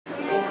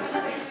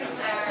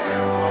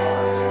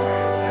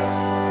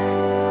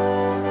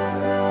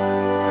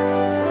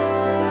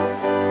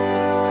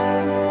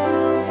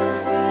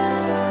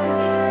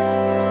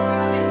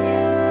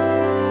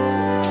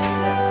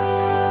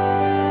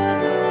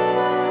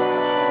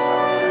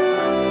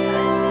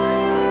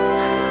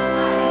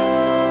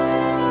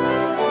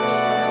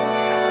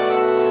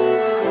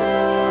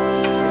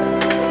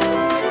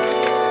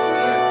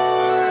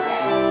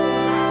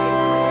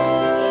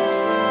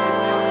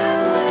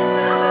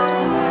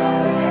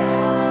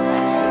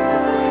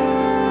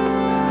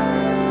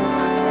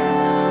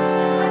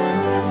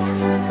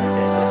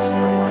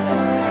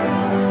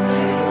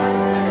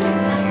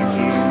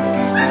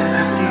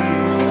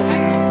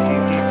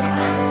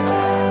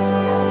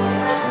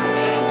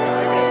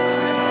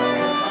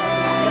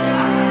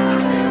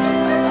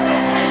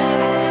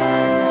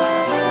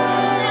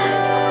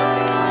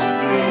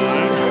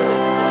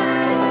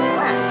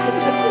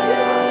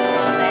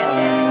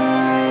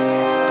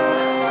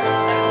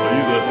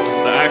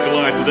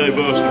birthday,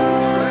 Buster.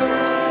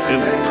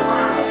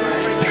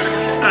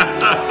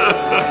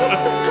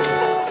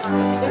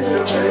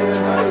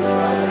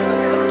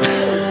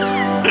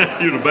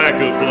 You're the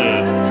backup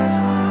plan.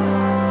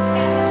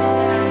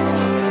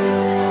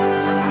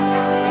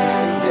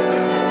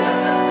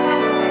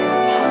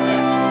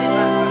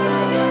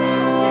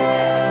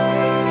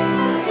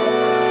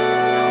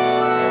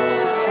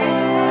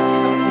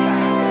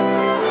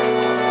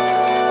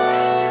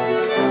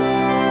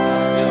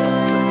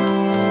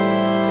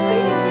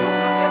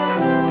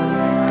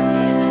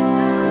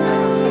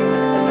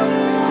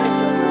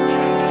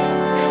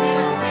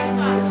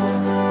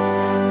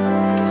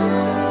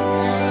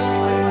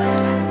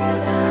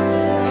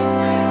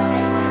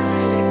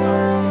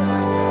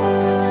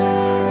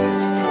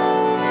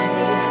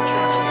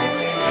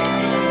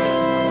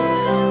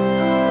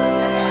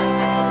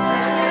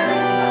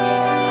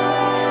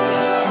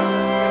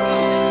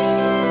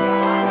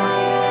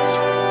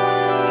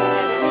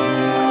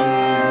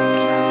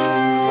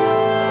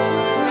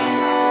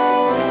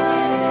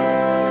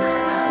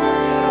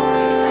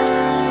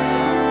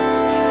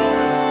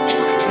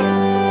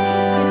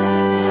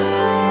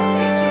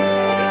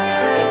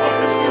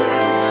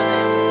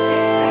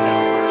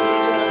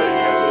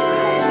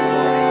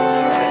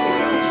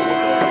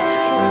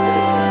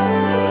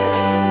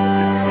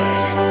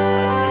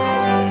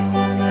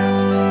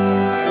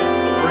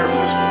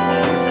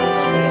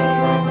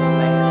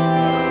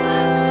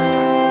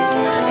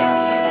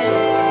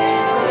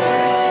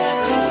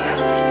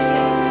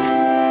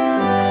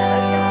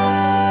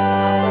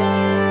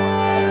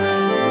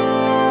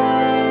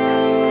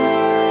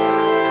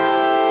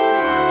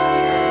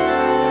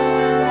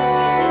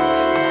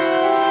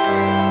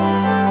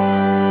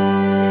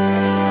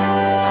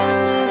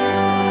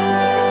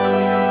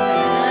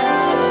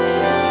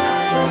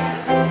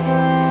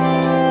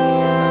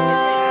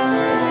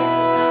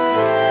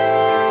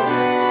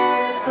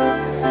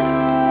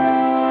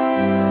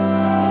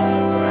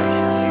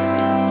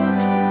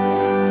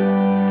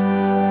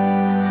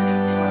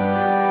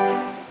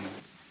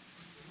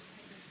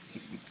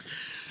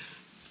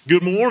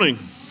 Good morning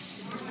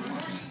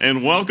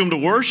and welcome to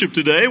worship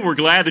today. We're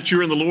glad that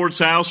you're in the Lord's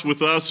house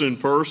with us in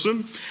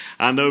person.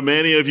 I know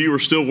many of you are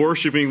still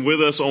worshiping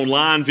with us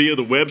online via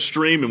the web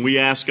stream, and we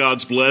ask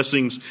God's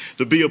blessings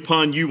to be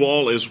upon you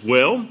all as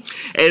well.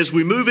 As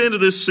we move into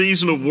this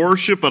season of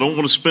worship, I don't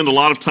want to spend a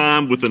lot of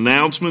time with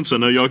announcements. I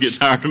know y'all get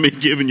tired of me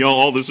giving y'all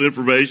all this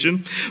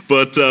information,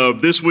 but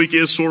this week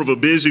is sort of a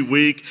busy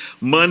week.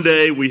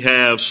 Monday, we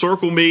have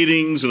circle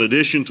meetings in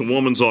addition to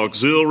Women's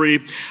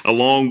Auxiliary,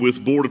 along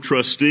with Board of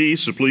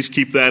Trustees, so please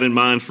keep that in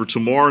mind for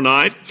tomorrow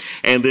night.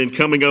 And then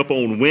coming up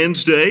on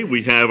Wednesday,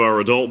 we have our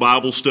adult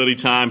Bible study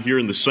time here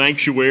in the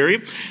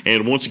sanctuary,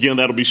 and once again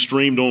that'll be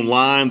streamed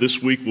online.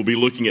 This week we'll be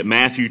looking at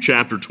Matthew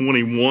chapter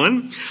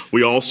 21.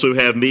 We also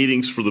have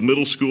meetings for the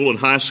middle school and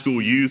high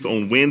school youth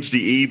on Wednesday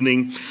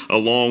evening,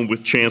 along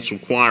with chancel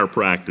choir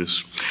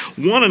practice.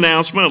 One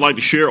announcement I'd like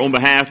to share on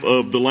behalf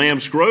of the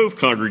Lambs Grove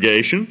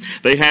congregation: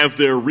 they have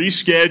their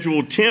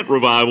rescheduled tent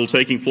revival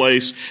taking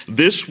place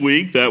this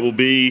week. That will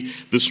be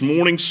this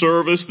morning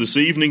service, this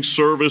evening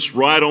service,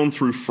 right on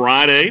through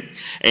Friday.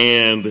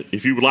 And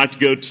if you would like to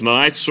go to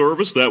tonight's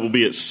service, that will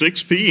be at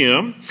 6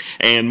 p.m.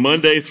 and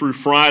Monday through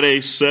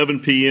Friday, 7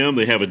 p.m.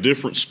 They have a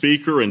different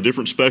speaker and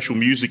different special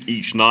music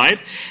each night,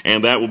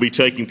 and that will be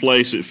taking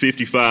place at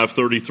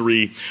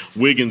 5533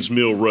 Wiggins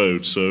Mill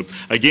Road. So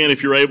again,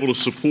 if you're able to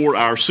support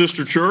our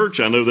sister church,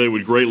 I know they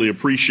would greatly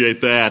appreciate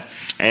that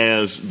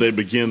as they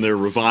begin their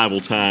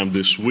revival time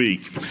this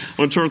week. I'm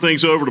going to turn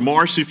things over to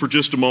Marcy for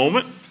just a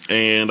moment,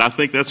 and I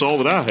think that's all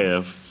that I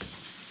have.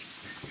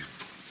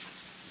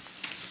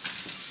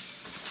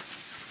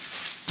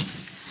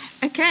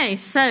 Okay,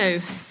 so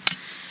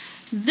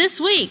this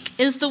week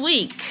is the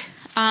week.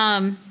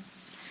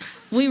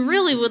 We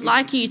really would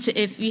like you to,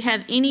 if you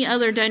have any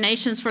other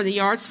donations for the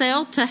yard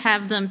sale, to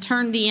have them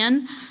turned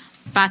in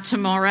by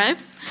tomorrow.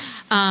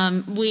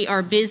 We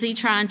are busy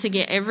trying to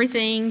get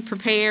everything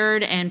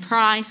prepared and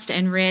priced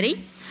and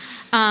ready.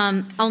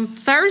 On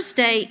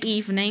Thursday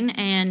evening,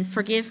 and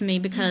forgive me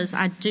because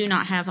I do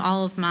not have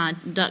all of my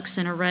ducks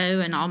in a row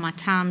and all my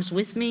times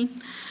with me,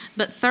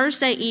 but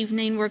Thursday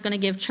evening we're going to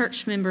give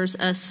church members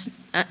a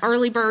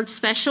early bird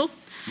special.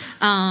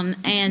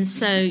 And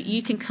so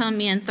you can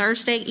come in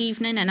Thursday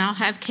evening, and I'll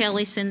have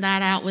Kelly send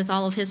that out with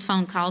all of his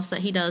phone calls that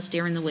he does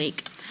during the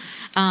week.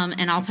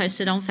 And I'll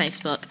post it on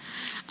Facebook.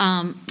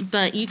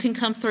 But you can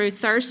come through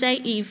Thursday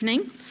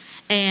evening,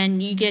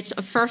 and you get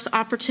a first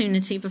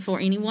opportunity before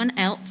anyone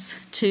else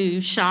to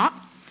shop.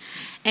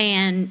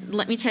 And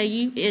let me tell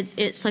you,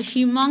 it's a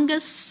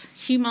humongous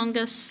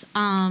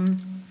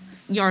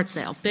yard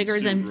sale, bigger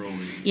than growing.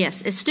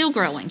 Yes, it's still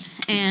growing,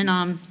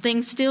 and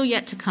things still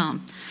yet to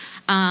come.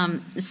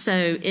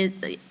 So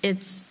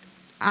it's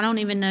I don't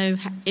even know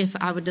if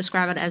I would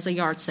describe it as a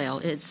yard sale.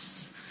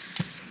 It's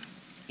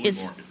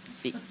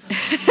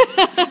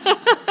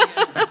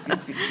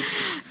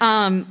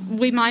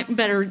We might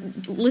better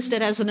list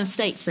it as an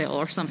estate sale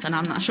or something.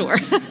 I'm not sure.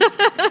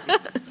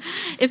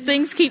 If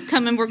things keep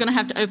coming, we're going to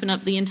have to open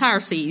up the entire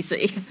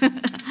CEC.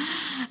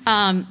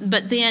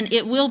 But then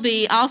it will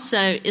be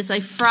also is a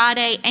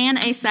Friday and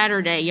a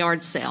Saturday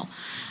yard sale.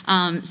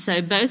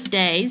 So both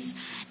days,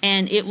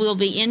 and it will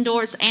be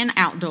indoors and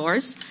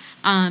outdoors.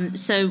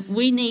 So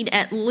we need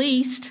at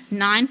least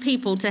 9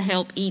 people to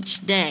help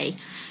each day.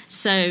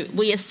 So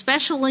we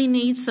especially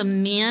need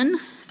some men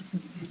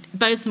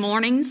both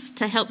mornings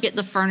to help get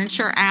the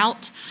furniture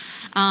out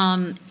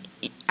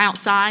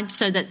outside,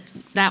 so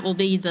that will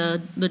be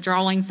the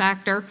drawing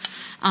factor.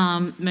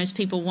 Most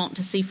people want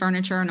to see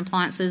furniture and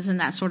appliances and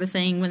that sort of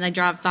thing when they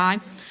drive by.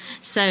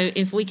 So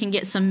if we can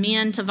get some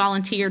men to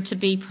volunteer to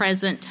be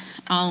present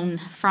on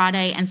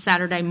Friday and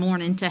Saturday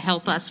morning to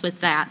help us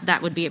with that,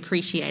 that would be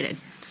appreciated.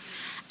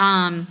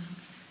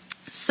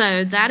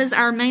 So that is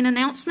our main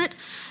announcement.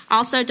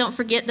 Also, don't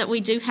forget that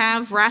we do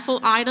have raffle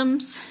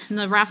items, and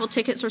the raffle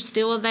tickets are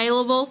still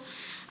available,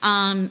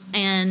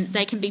 and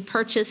they can be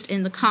purchased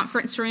in the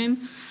conference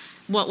room.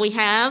 What we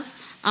have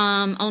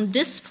on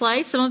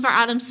display, some of our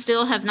items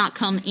still have not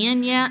come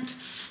in yet,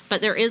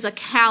 but there is a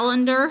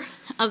calendar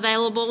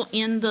available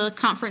in the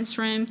conference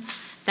room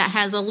that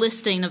has a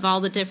listing of all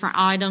the different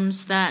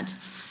items that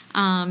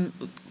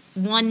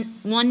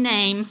one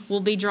name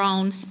will be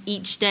drawn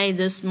each day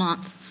this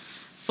month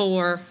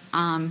for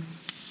an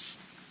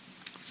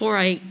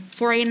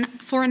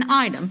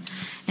item.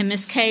 And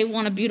Miss Kay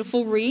won a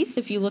beautiful wreath.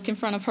 If you look in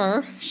front of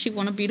her, she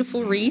won a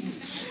beautiful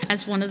wreath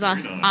as one of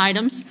the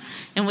items.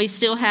 And we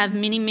still have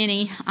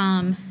many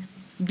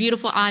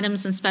beautiful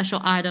items and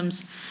special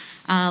items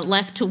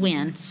left to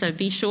win. So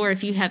be sure,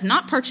 if you have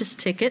not purchased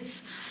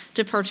tickets,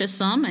 to purchase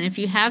some. And if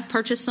you have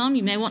purchased some,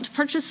 you may want to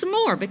purchase some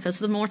more, because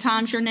the more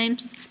times your name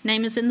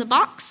is in the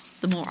box,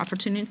 the more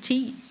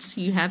opportunities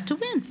you have to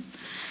win.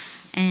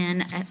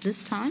 And at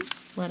this time,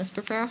 let us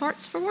prepare our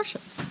hearts for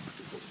worship.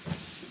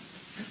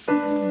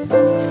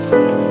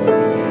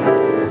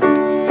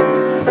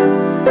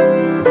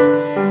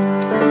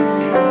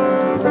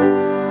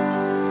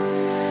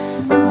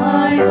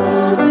 My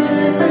hope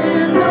is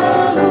in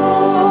the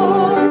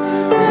Lord,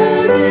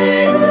 who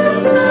gave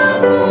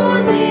himself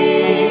for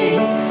me,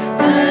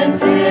 and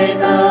paid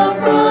the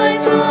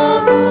price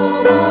of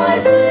all my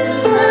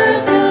sin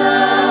at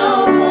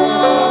Calvary.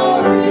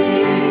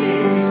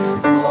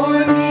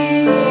 For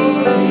me,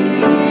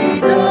 he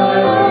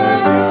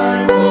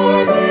died,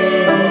 for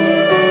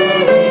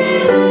me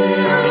he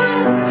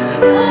lives,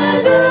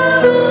 and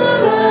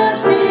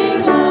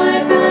everlasting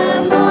life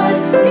and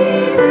light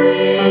he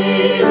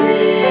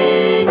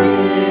freely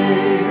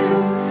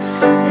gives.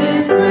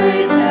 His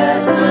grace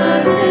has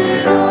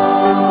blended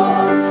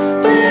all,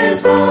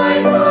 'tis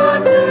mine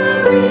but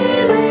to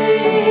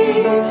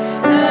believe,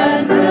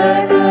 and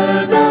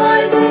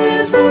recognize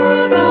his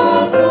work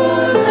of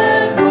good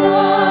and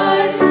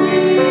Christ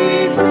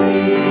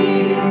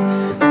receive.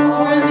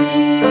 For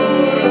me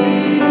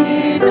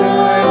he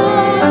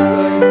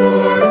died,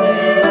 for me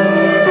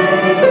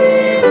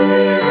he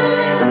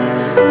lives,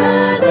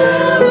 and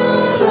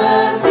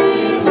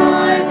everlasting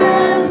life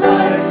and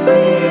life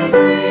he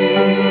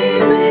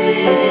freely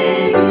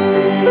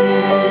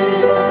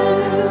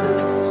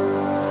gives.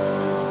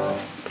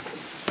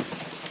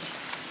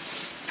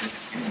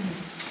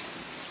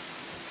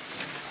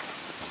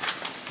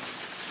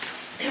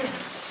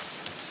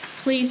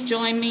 Please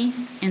join me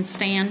and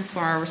stand for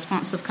our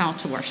responsive call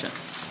to worship.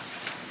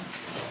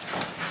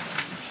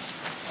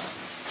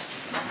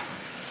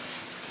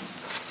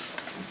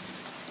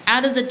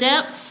 Out of the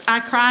depths I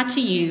cry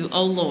to you,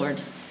 O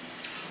Lord.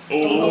 O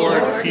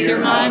Lord, Hear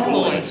my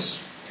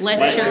voice.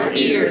 Let your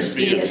ears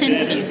be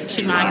attentive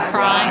to my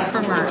cry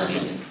for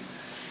mercy.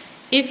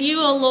 If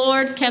you, O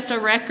Lord, kept a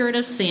record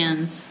of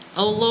sins,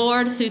 O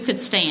Lord, who could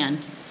stand?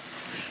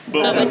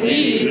 But with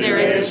you there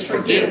is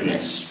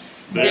forgiveness.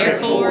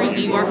 Therefore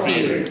you are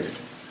feared.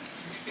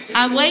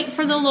 I wait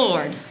for the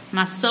Lord.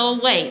 My soul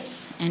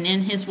waits, and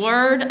in his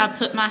word I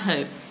put my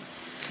hope.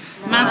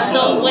 My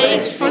soul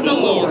waits for the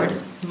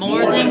Lord,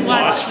 more than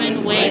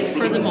watchmen wait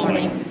for the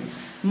morning.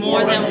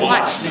 More than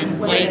watchmen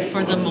wait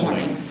for the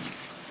morning.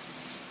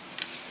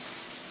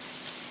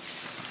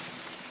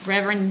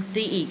 Reverend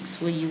D. Eakes,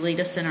 will you lead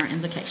us in our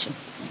invocation?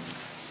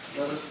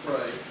 Let us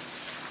pray.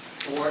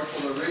 Lord,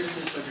 for the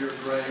richness of your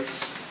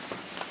grace,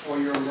 for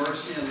your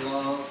mercy and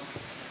love,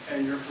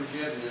 and your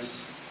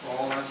forgiveness for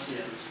all our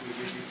sins, we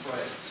give you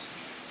praise.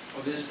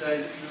 For this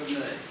day that you have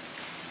made,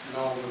 and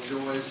all the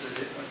joys that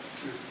it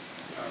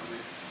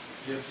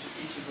gives to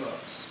each of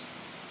us.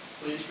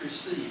 Please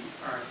receive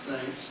our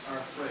thanks,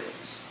 our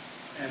praise,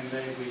 and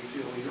may we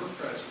feel your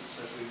presence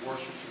as we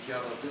worship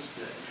together this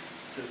day,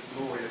 to the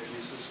glory of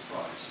Jesus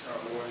Christ, our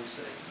Lord and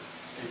Savior.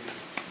 Amen.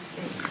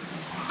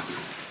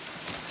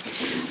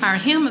 Our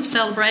hymn of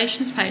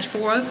celebration is page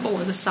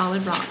 404, The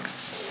Solid Rock.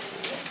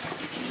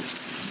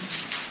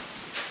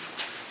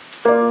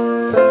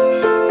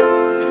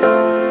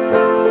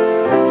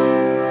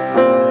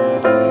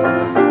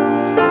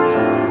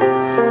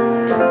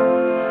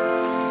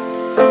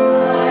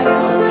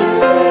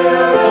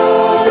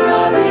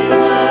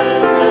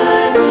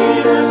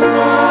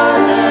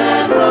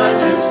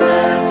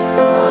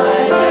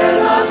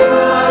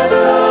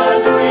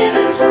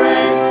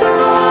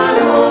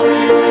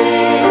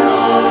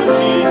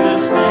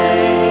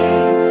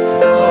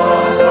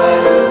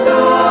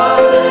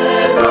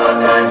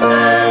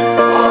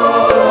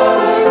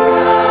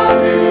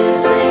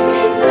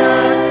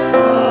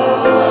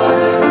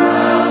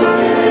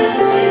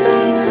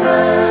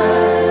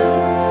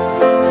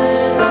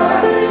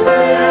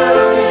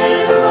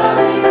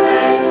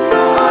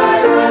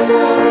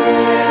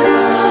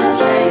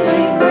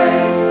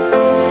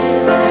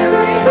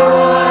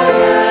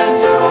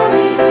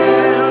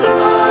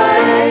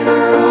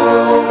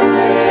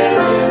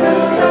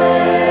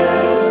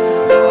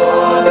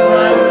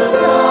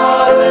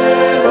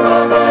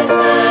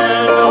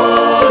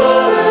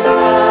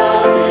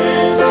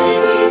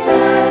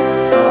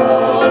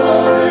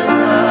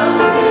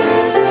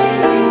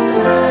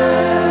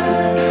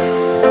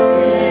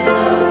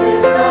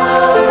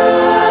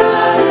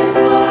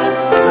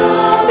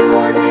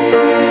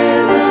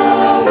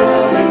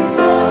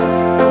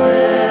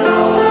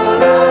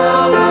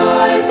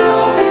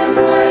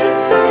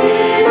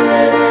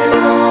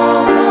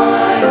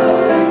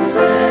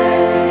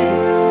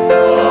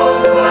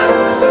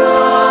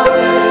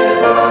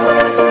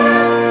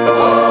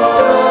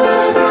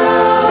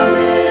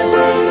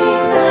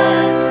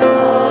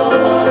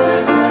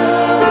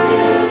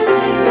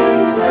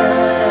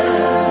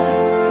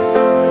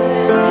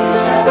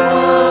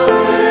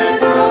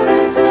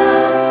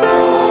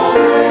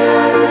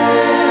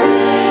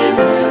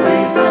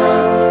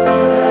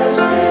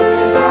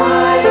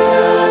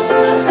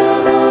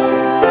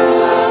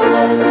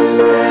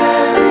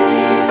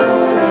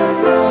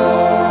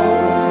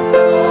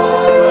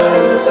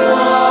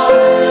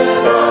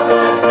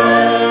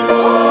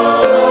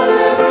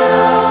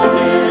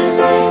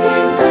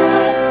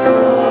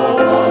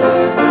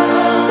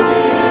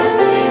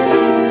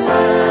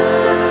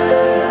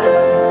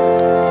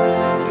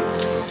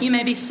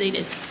 Be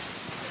seated.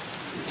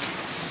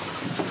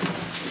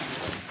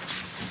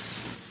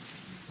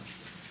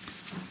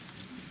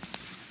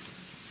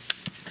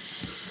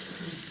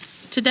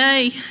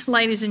 Today,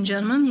 ladies and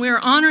gentlemen, we are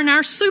honoring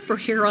our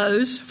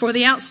superheroes for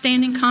the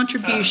outstanding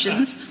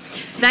contributions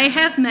they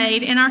have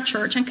made in our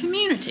church and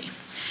community.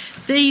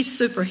 These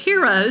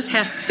superheroes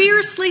have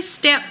fiercely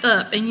stepped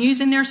up in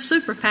using their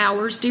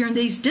superpowers during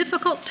these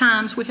difficult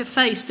times we have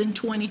faced in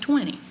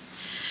 2020.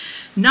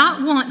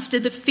 Not once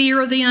did the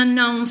fear of the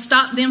unknown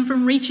stop them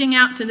from reaching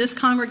out to this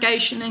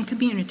congregation and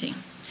community.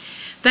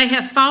 They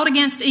have fought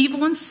against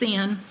evil and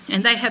sin,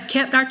 and they have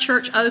kept our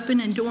church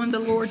open and doing the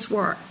Lord's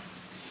work.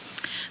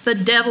 The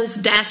devil's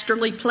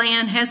dastardly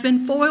plan has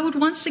been foiled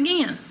once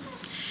again.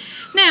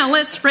 Now,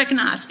 let's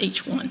recognize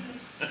each one.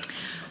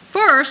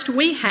 First,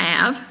 we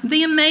have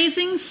the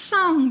amazing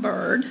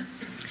songbird,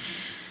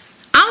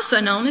 also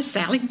known as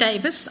Sally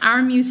Davis,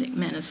 our music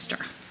minister.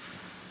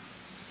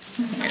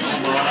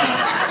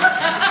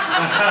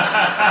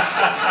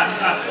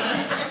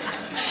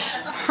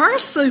 Her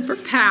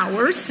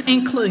superpowers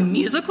include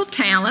musical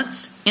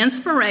talents,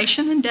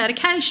 inspiration, and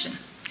dedication.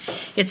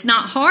 It's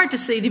not hard to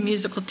see the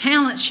musical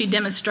talents she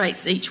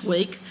demonstrates each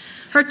week.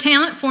 Her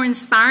talent for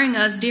inspiring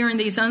us during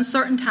these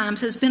uncertain times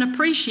has been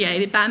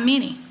appreciated by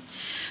many.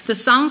 The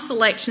song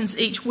selections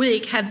each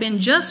week have been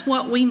just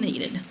what we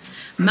needed.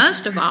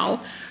 Most of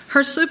all,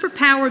 her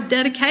superpower of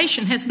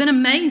dedication has been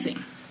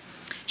amazing.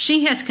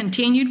 She has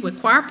continued with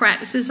choir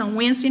practices on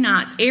Wednesday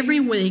nights every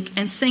week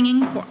and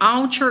singing for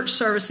all church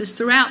services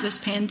throughout this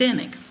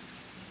pandemic.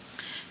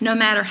 No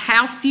matter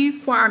how few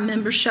choir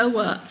members show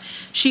up,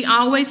 she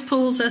always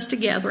pulls us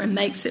together and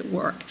makes it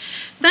work.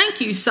 Thank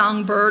you,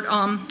 Songbird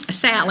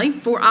Sally,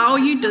 for all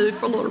you do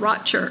for Little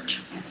Rock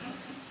Church.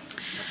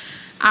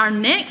 Our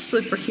next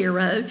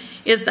superhero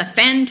is the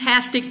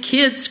fantastic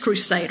Kids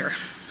Crusader,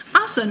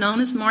 also known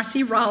as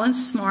Marcy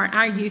Rollins Smart,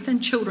 our youth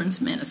and children's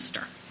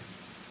minister.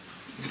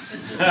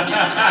 Her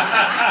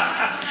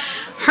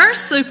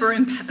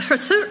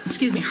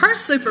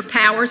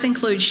superpowers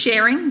include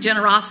sharing,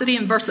 generosity,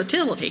 and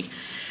versatility.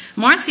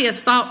 Marcy has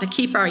fought to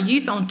keep our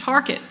youth on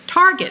target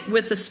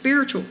with their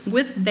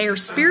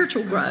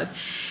spiritual growth.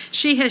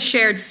 She has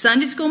shared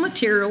Sunday school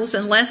materials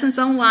and lessons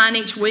online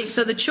each week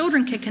so the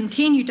children can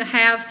continue to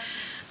have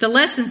the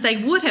lessons they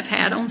would have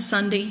had on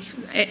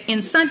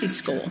in Sunday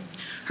school.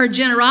 Her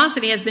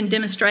generosity has been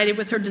demonstrated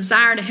with her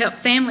desire to help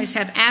families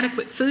have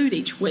adequate food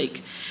each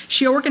week.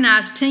 She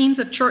organized teams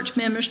of church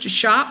members to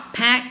shop,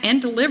 pack, and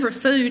deliver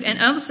food and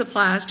other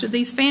supplies to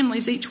these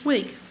families each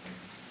week.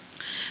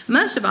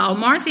 Most of all,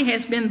 Marcy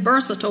has been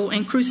versatile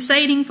in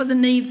crusading for the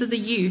needs of the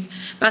youth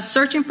by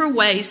searching for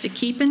ways to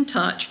keep in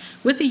touch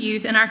with the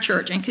youth in our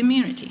church and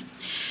community.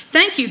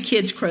 Thank you,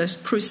 Kids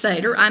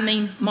Crusader,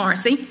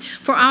 Marcy,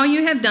 for all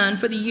you have done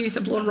for the youth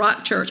of Little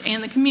Rock Church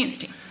and the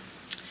community.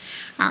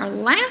 Our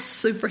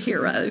last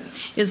superhero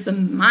is the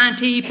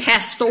mighty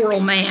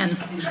pastoral man,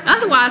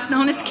 otherwise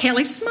known as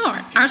Kelly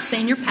Smart, our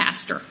senior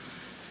pastor.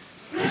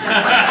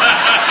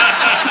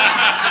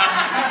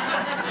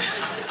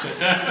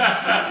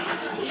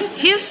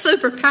 His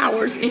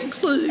superpowers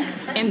include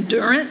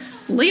endurance,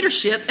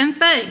 leadership, and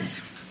faith.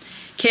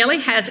 Kelly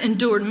has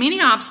endured many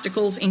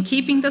obstacles in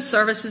keeping the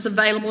services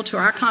available to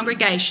our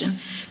congregation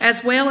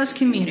as well as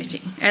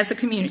the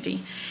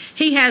community.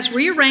 He has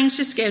rearranged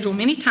his schedule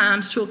many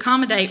times to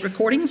accommodate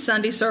recording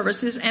Sunday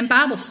services and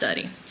Bible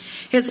study.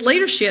 His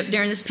leadership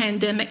during this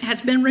pandemic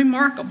has been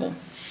remarkable.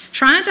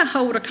 Trying to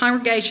hold a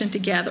congregation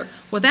together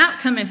without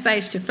coming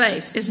face to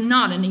face is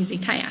not an easy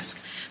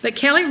task, but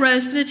Kelly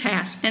rose to the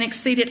task and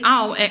exceeded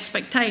all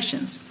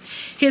expectations.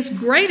 His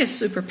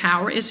greatest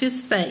superpower is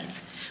his faith.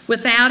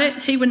 Without it,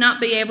 he would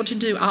not be able to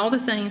do all the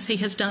things he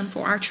has done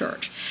for our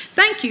church.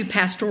 Thank you,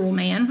 pastoral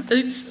man,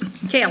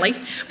 Kelly,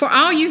 for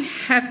all you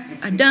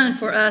have done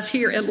for us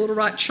here at Little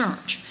Rock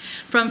Church.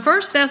 From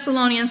 1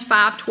 Thessalonians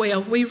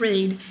 5:12, we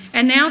read,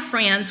 "And now,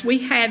 friends,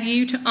 we ask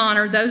you to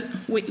honor those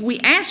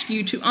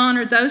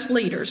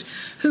leaders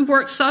who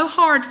work so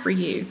hard for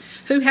you,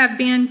 who have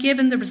been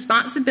given the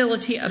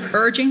responsibility of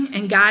urging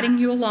and guiding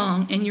you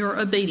along in your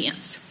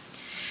obedience."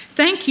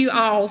 Thank you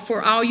all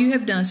for all you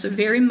have done so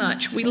very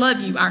much. We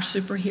love you, our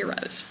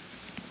superheroes.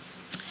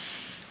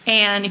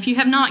 And if you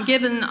have not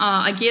given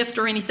a gift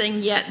or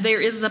anything yet,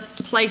 there is a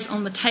place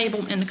on the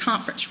table in the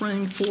conference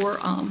room for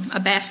a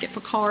basket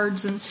for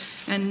cards, and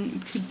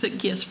could put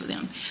gifts for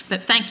them.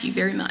 But thank you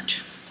very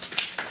much.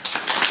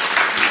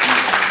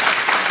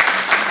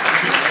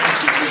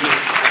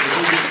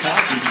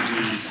 Copies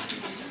of these.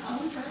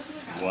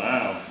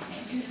 Wow.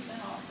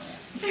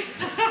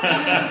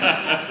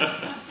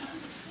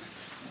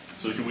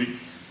 So can we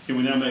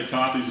now make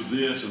copies of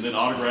this and then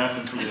autograph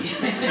them for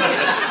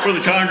the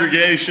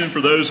congregation,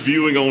 for those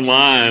viewing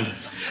online?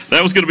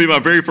 That was going to be my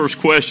very first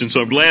question,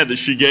 so I'm glad that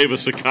she gave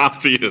us a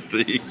copy of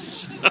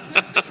these.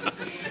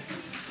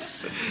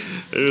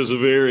 There's a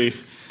very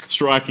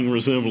striking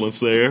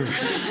resemblance there.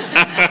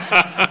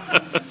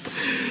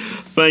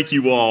 Thank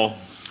you all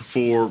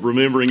for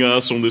remembering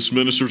us on this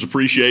Minister's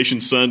Appreciation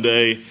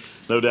Sunday.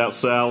 No doubt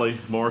Sally,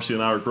 Marcy,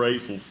 and I are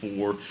grateful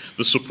for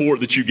the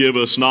support that you give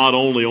us not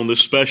only on this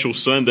special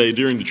Sunday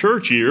during the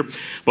church year,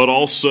 but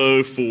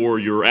also for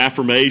your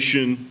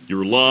affirmation,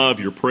 your love,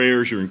 your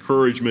prayers, your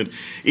encouragement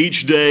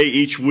each day,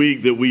 each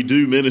week that we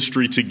do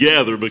ministry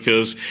together.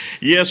 Because,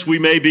 yes, we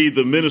may be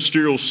the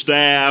ministerial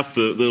staff,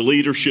 the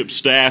leadership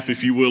staff,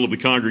 if you will, of the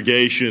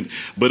congregation,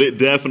 but it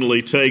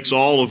definitely takes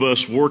all of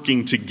us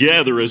working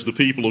together as the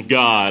people of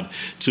God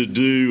to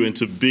do and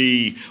to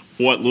be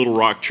what Little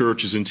Rock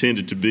Church is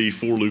intended to be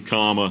for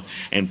Lucama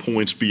and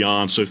points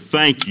beyond. So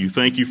thank you.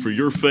 Thank you for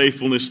your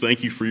faithfulness.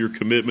 Thank you for your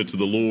commitment to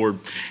the Lord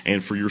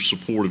and for your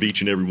support of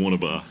each and every one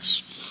of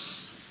us.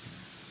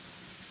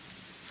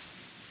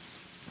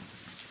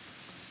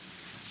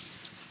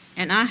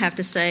 And I have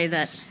to say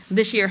that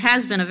this year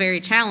has been a very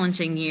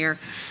challenging year,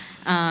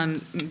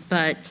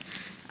 but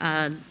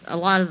a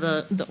lot of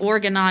the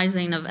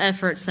organizing of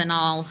efforts and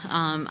all,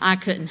 I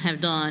couldn't have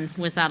done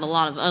without a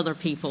lot of other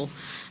people.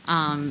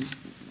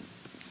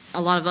 A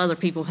lot of other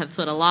people have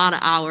put a lot of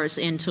hours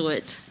into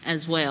it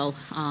as well.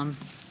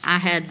 I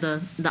had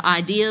the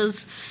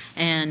ideas,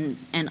 and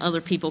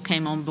other people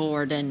came on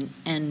board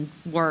and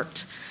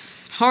worked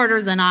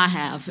harder than I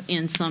have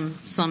in some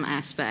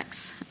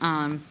aspects.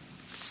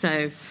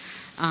 So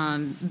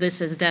this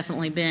has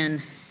definitely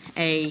been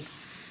a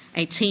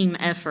team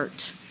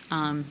effort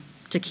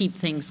to keep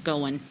things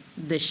going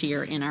this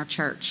year in our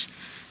church.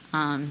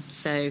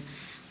 So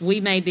we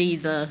may be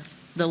the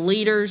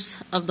leaders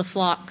of the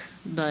flock,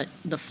 but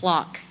the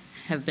flock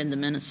have been the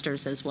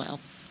ministers as well.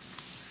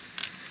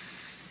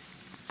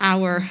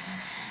 Our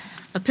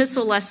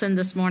epistle lesson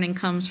this morning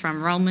comes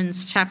from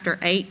Romans chapter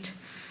 8,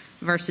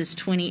 verses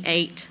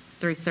 28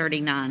 through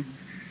 39.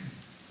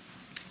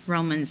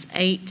 Romans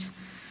 8,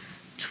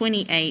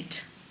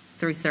 28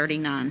 through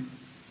 39.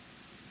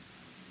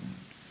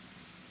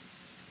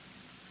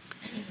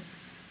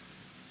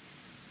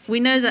 We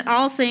know that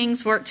all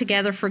things work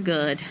together for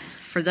good,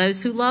 for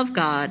those who love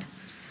God,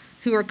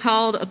 who are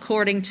called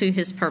according to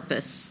his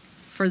purpose.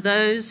 For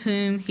those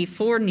whom he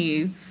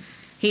foreknew,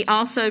 he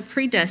also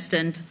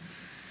predestined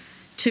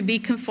to be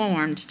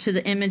conformed to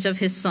the image of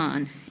his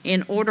Son,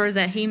 in order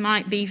that he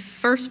might be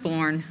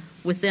firstborn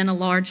within a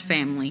large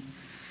family.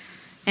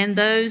 And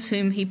those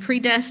whom he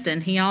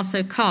predestined, he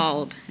also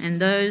called. And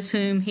those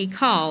whom he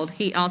called,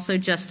 he also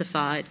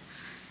justified.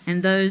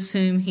 And those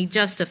whom he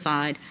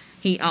justified,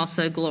 he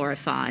also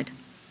glorified.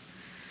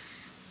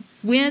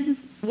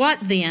 What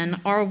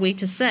then are we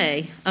to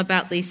say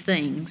about these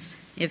things?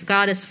 If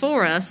God is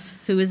for us,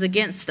 who is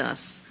against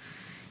us?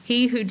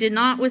 He who did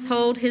not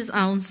withhold his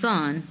own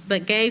Son,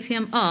 but gave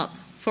him up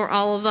for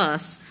all of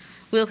us,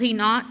 will he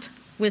not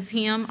with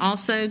him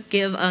also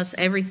give us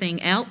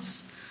everything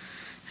else?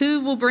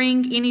 Who will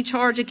bring any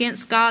charge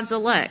against God's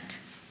elect?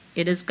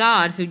 It is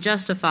God who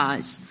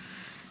justifies.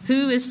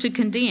 Who is to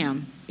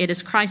condemn? It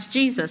is Christ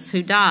Jesus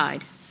who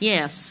died,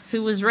 yes,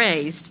 who was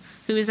raised,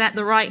 who is at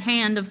the right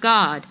hand of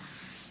God,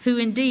 who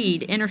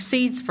indeed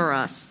intercedes for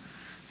us.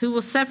 Who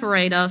will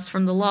separate us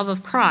from the love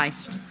of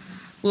Christ?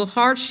 Will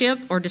hardship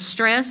or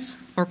distress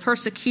or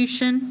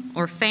persecution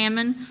or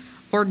famine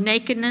or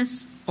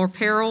nakedness or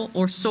peril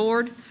or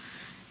sword?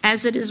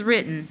 As it is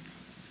written,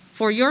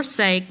 for your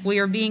sake we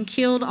are being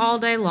killed all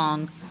day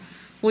long.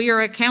 We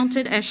are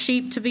accounted as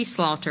sheep to be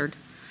slaughtered.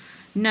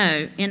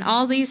 No, in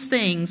all these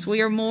things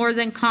we are more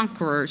than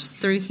conquerors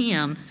through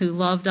him who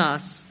loved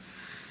us.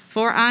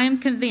 For I am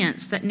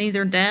convinced that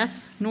neither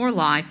death nor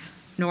life,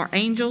 nor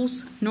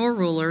angels, nor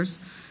rulers,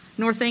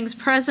 nor things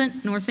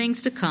present, nor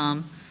things to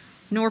come,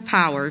 nor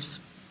powers,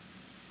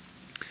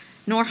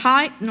 nor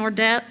height, nor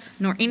depth,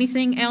 nor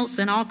anything else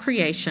in all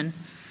creation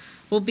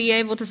will be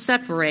able to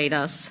separate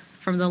us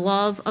from the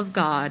love of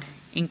God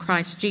in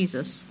Christ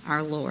Jesus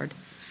our Lord.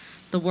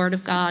 The word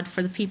of God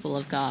for the people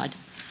of God.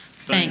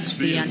 Thanks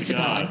be unto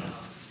God.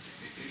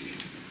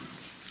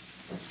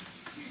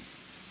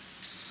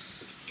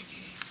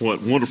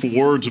 What wonderful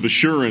words of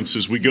assurance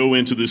as we go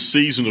into this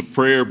season of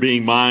prayer,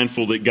 being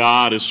mindful that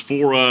God is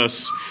for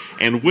us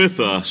and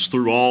with us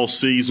through all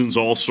seasons,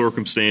 all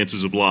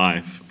circumstances of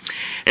life.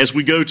 As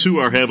we go to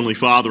our Heavenly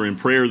Father in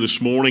prayer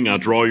this morning, I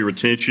draw your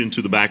attention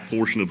to the back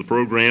portion of the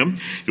program.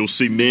 You'll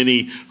see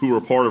many who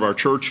are part of our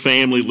church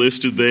family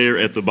listed there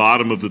at the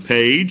bottom of the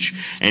page,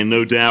 and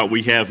no doubt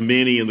we have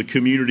many in the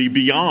community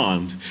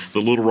beyond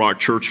the Little Rock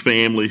Church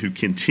family who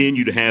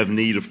continue to have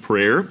need of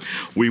prayer.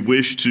 We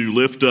wish to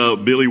lift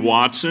up Billy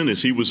Watson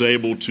as he was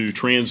able to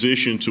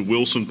transition to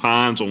Wilson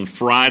Pines on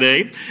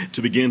Friday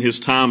to begin his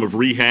time of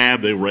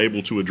rehab. They were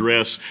able to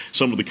address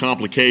some of the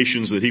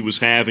complications that he was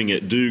having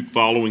at Duke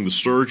following the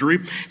surgery surgery.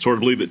 It's hard to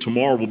believe that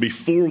tomorrow will be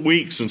 4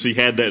 weeks since he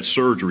had that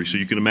surgery. So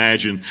you can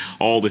imagine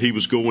all that he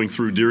was going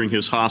through during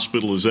his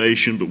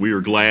hospitalization, but we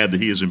are glad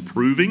that he is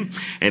improving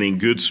and in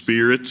good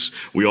spirits.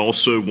 We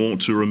also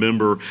want to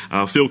remember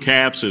Phil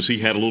Capps, as he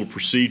had a little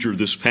procedure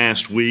this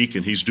past week,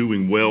 and he's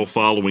doing well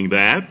following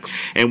that.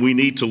 And we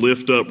need to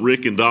lift up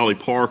Rick and Dolly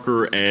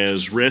Parker,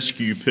 as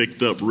rescue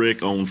picked up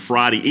Rick on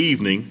Friday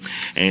evening,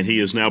 and he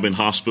has now been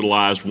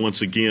hospitalized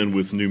once again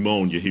with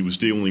pneumonia. He was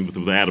dealing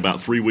with that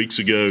about 3 weeks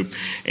ago,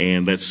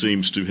 and that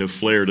seems to have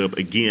flared up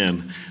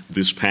again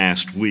this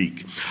past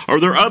week. Are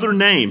there other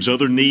names,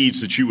 other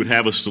needs that you would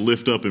have us to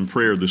lift up in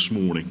prayer this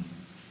morning?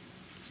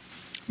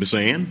 Miss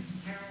Ann?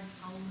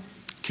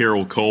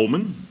 Carol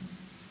Coleman.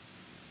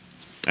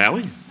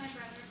 Allie?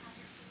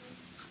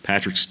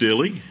 Patrick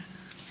Stilley.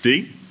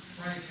 Dee?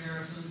 Frank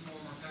Harrison,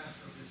 former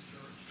pastor of this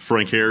church.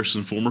 Frank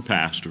Harrison, former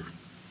pastor.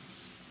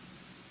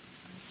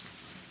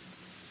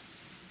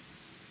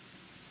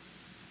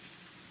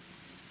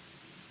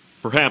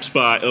 Perhaps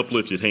by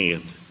uplifted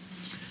hand.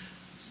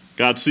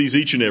 God sees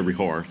each and every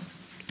heart.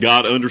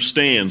 God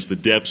understands the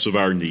depths of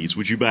our needs.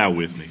 Would you bow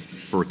with me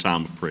for a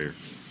time of prayer?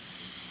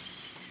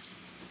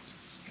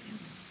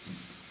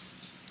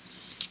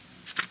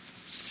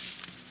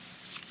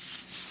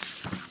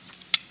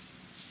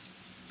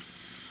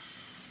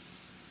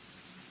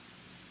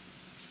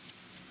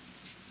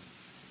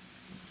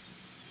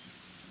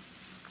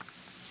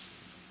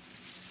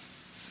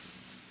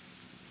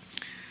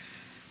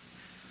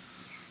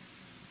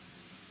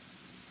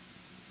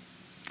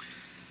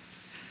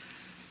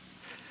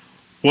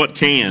 What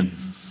can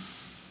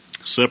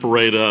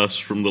separate us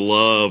from the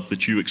love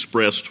that you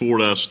express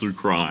toward us through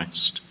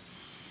Christ?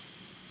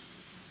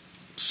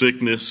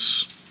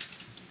 Sickness,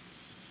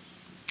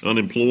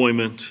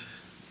 unemployment,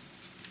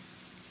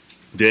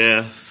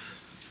 death,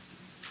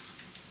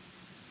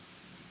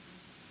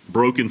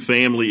 broken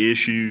family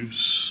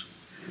issues,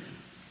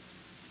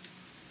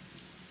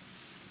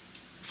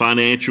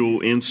 financial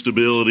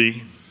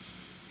instability,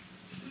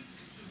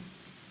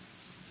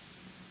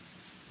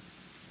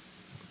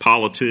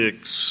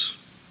 politics.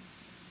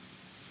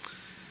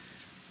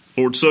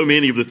 Lord, so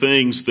many of the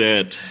things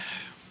that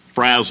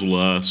frazzle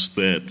us,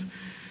 that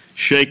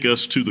shake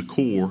us to the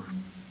core,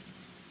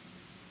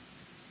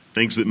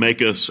 things that make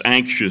us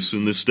anxious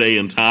in this day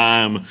and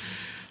time,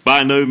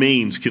 by no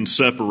means can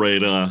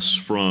separate us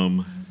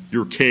from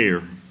your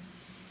care,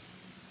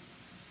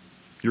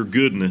 your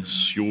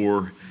goodness,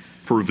 your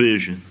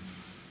provision.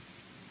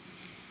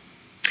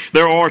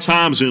 There are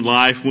times in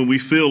life when we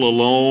feel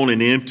alone and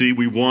empty.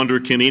 We wonder,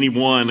 can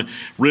anyone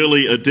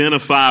really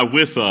identify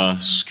with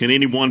us? Can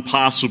anyone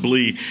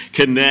possibly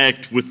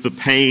connect with the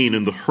pain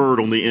and the hurt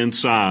on the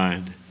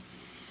inside?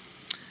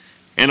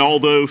 And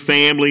although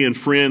family and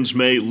friends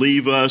may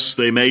leave us,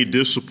 they may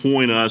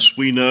disappoint us,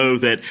 we know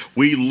that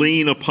we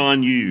lean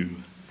upon you.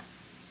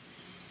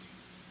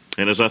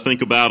 And as I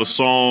think about a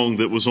song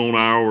that was on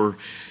our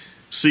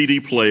CD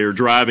player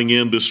driving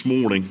in this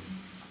morning,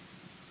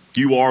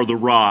 you are the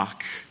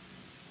rock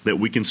that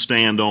we can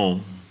stand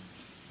on.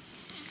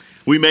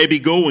 We may be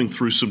going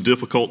through some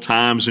difficult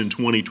times in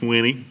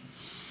 2020.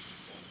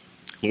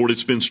 Lord,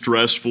 it's been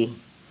stressful.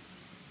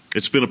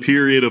 It's been a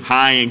period of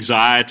high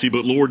anxiety,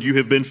 but Lord, you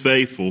have been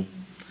faithful.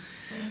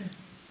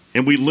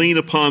 And we lean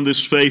upon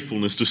this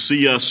faithfulness to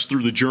see us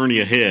through the journey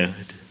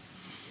ahead.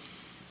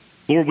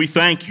 Lord, we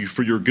thank you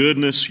for your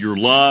goodness, your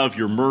love,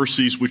 your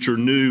mercies, which are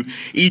new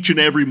each and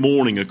every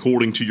morning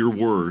according to your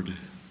word.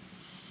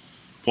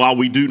 While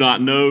we do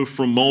not know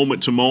from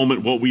moment to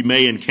moment what we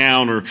may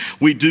encounter,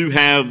 we do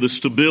have the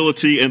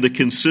stability and the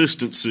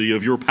consistency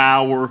of your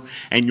power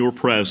and your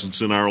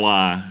presence in our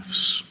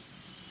lives.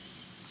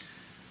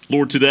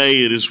 Lord,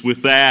 today it is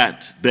with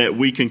that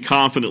we can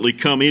confidently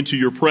come into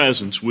your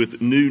presence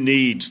with new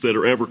needs that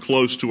are ever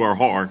close to our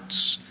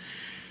hearts.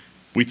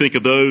 We think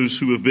of those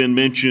who have been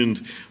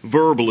mentioned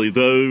verbally,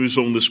 those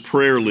on this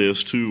prayer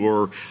list who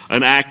are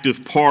an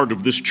active part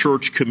of this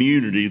church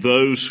community,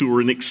 those who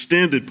are an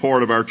extended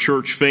part of our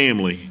church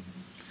family.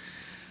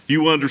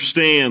 You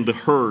understand the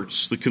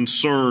hurts, the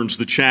concerns,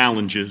 the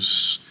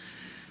challenges.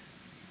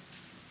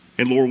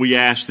 And Lord, we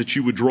ask that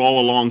you would draw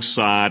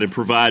alongside and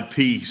provide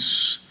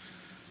peace,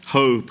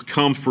 hope,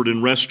 comfort,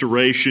 and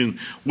restoration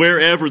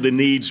wherever the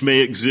needs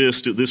may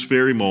exist at this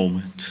very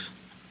moment.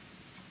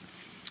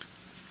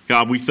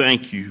 God, we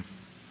thank you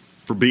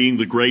for being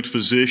the great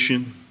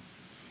physician,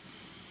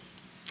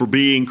 for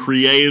being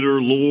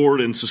creator, Lord,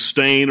 and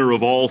sustainer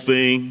of all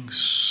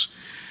things,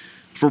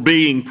 for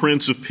being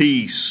Prince of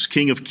Peace,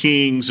 King of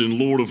Kings, and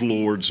Lord of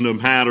Lords, no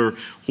matter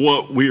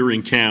what we're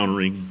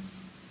encountering.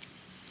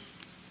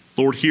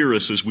 Lord, hear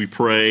us as we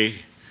pray.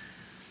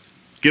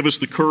 Give us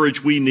the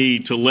courage we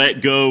need to let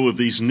go of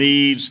these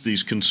needs,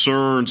 these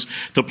concerns,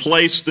 to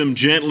place them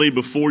gently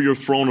before your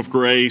throne of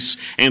grace,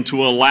 and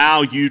to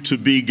allow you to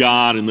be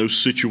God in those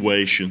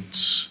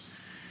situations.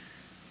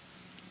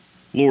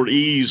 Lord,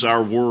 ease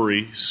our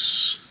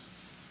worries.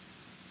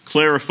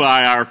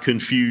 Clarify our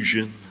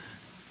confusion.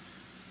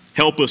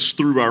 Help us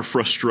through our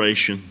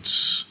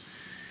frustrations.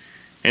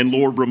 And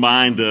Lord,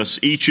 remind us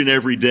each and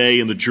every day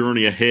in the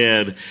journey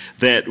ahead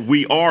that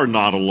we are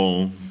not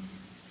alone.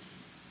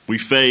 We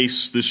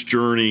face this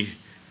journey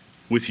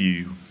with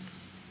you.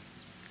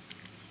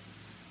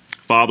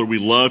 Father, we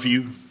love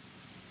you.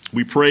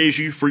 We praise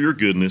you for your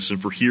goodness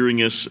and for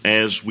hearing us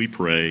as we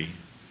pray.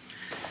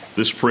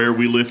 This prayer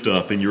we lift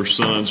up in your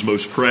Son's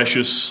most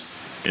precious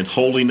and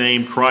holy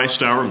name,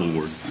 Christ our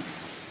Lord.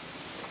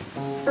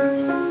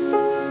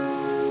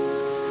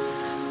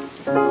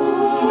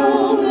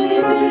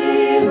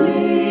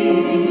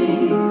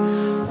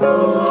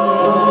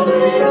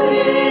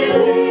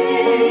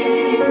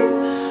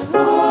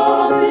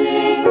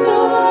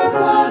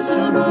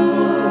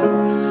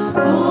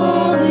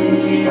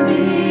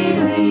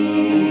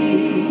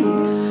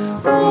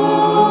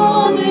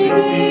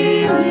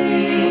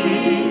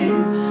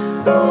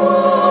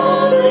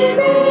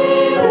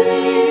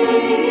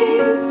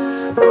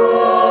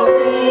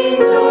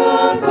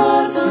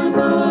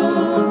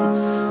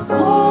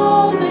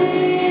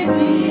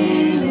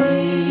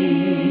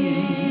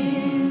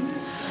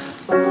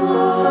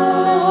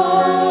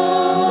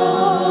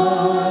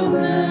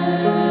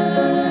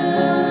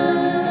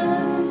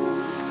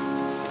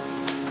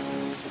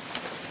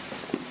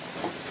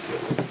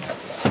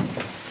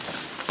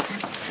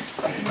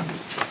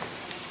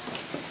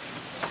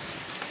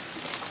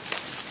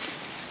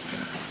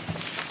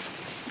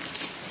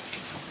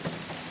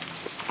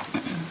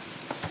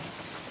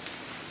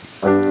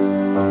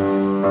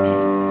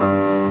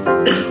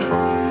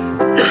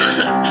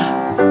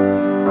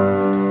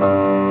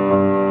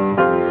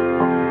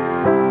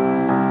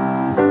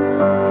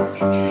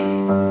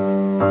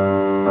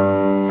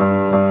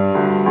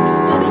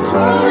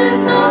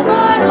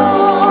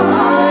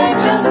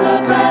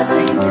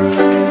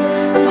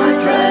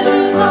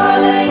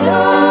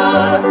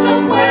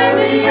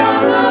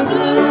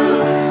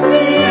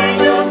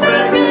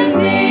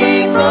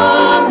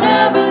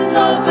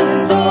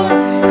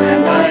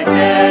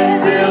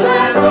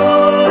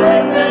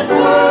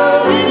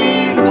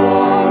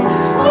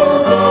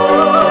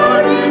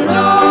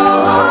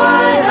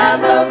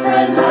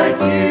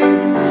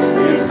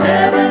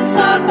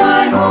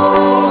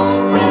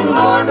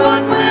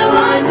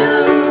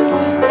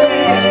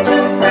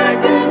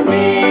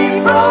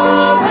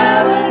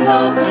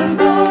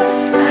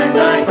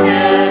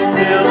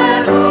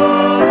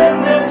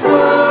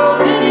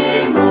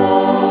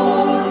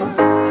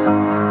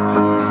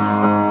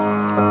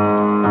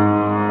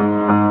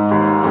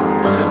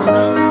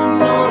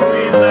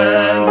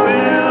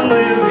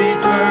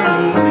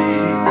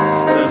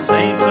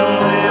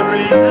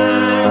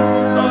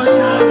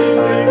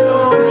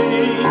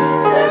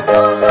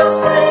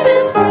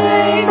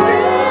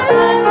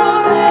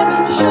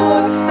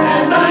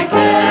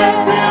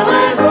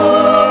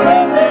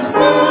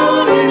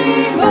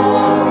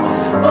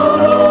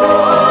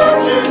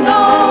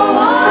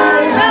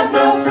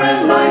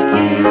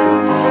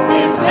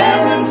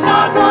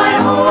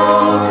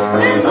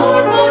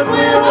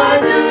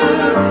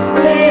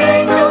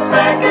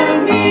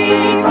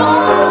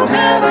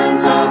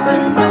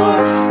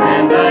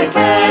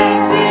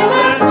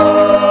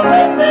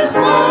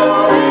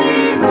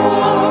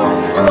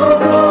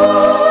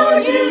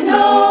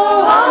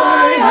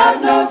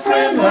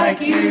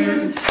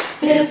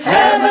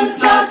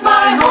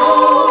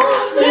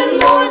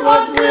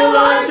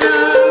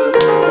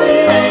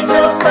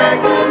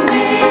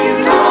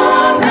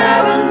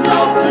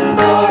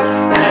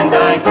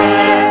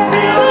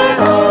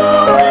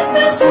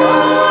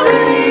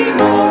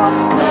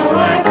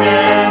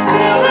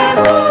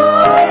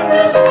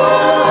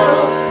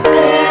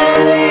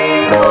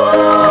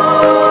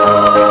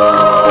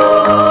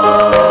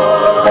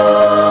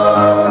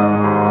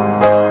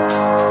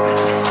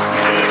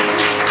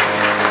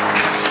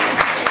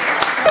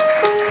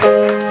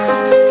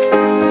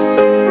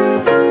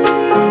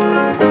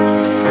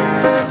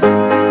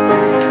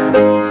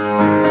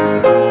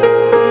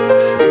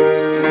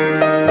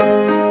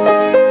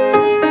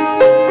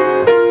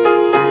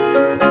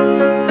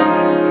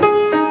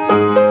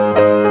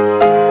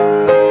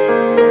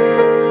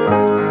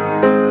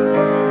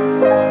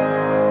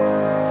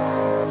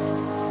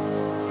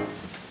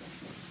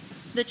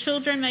 The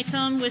children may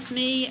come with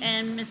me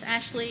and Miss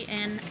Ashley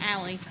and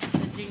Allie to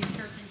do your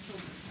church and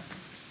children.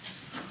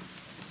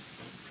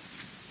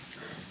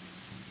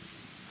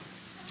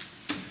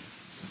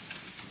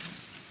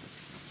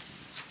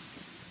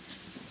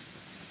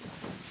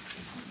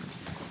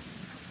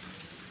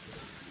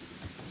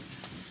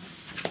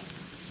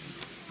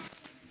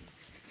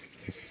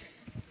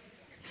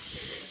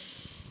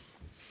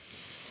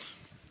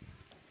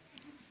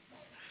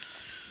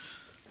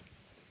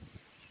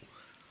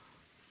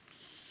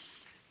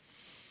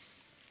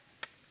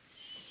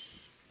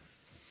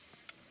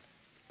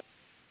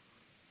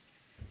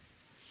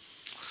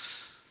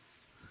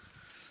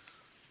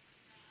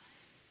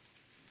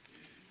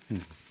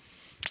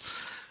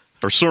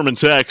 Our sermon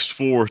text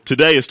for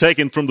today is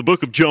taken from the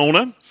book of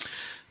Jonah,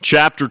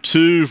 chapter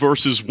 2,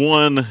 verses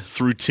 1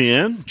 through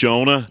 10.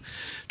 Jonah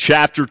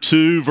chapter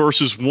 2,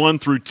 verses 1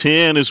 through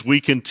 10, as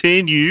we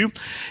continue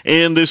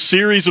in this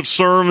series of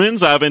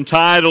sermons I've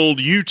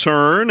entitled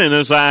U-Turn. And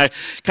as I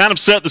kind of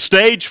set the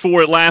stage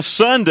for it last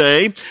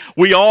Sunday,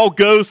 we all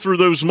go through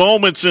those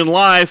moments in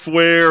life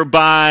where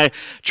by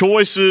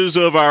choices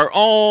of our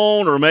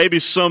own or maybe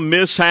some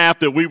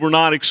mishap that we were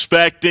not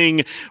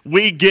expecting,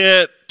 we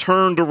get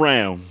turned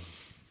around.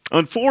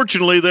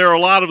 Unfortunately, there are a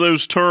lot of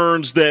those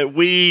turns that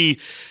we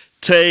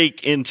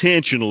take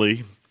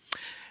intentionally,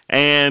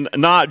 and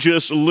not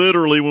just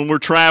literally when we're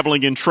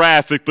traveling in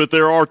traffic, but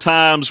there are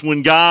times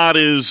when God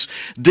is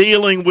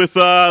dealing with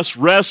us,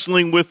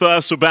 wrestling with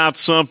us about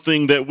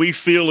something that we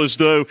feel as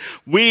though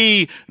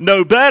we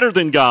know better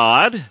than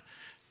God.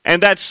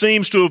 And that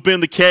seems to have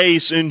been the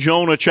case in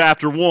Jonah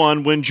chapter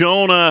 1, when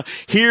Jonah,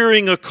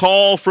 hearing a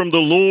call from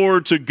the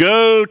Lord to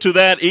go to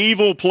that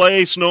evil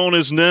place known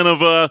as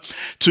Nineveh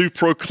to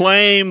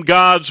proclaim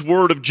God's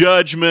word of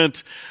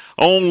judgment,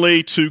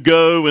 only to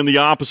go in the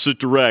opposite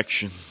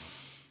direction.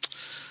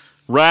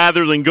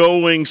 Rather than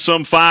going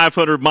some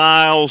 500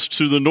 miles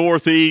to the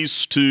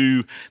northeast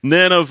to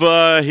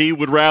Nineveh, he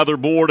would rather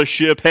board a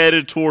ship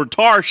headed toward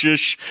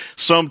Tarshish,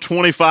 some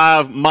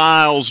 25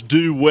 miles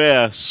due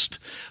west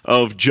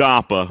of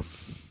Joppa.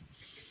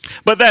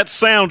 But that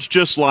sounds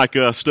just like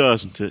us,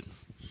 doesn't it?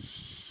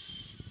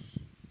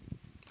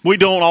 We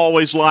don't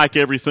always like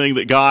everything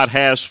that God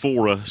has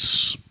for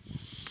us.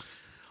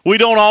 We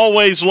don't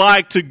always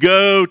like to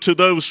go to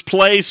those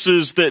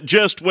places that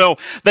just, well,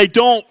 they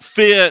don't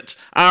fit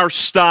our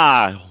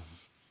style.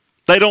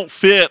 They don't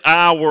fit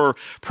our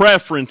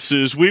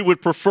preferences. We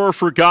would prefer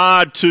for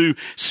God to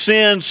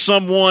send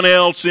someone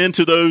else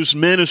into those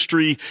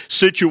ministry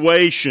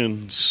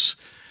situations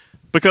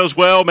because,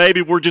 well,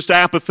 maybe we're just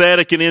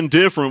apathetic and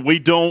indifferent. We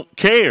don't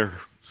care.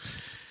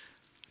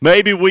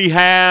 Maybe we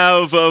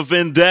have a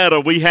vendetta,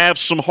 we have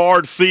some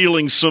hard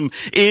feelings, some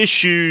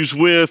issues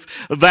with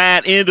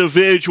that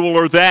individual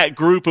or that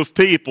group of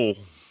people.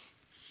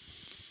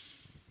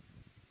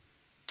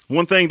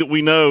 One thing that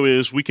we know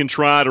is we can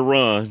try to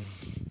run.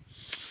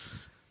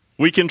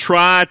 We can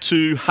try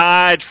to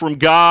hide from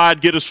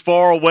God, get as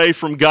far away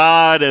from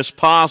God as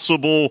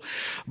possible,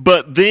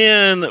 but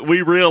then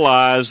we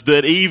realize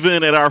that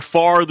even at our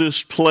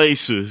farthest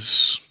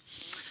places,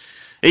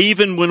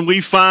 even when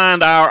we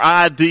find our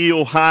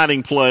ideal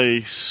hiding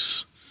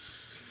place,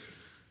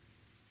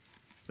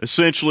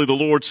 essentially the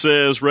Lord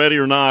says, ready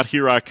or not,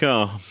 here I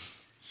come.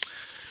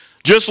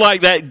 Just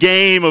like that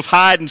game of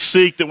hide and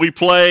seek that we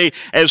play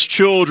as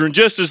children,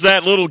 just as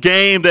that little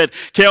game that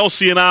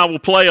Kelsey and I will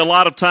play a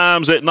lot of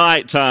times at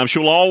nighttime.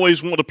 She'll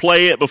always want to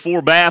play it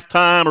before bath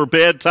time or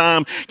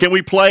bedtime. Can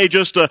we play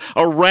just a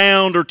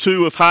round or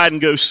two of hide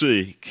and go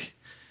seek?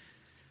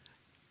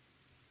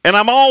 And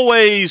I'm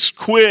always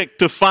quick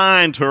to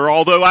find her,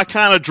 although I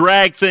kind of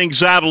drag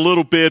things out a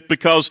little bit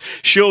because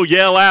she'll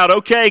yell out,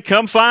 okay,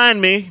 come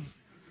find me.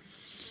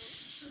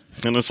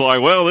 And it's like,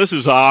 well, this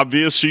is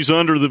obvious. She's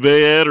under the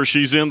bed or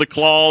she's in the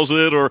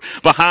closet or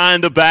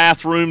behind the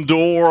bathroom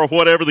door or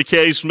whatever the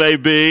case may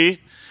be.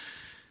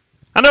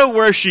 I know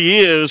where she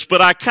is, but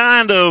I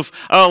kind of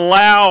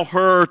allow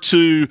her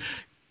to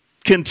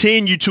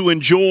continue to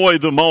enjoy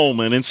the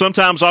moment. And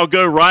sometimes I'll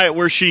go right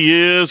where she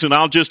is and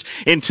I'll just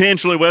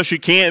intentionally, well, she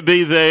can't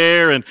be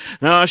there and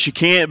no, she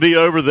can't be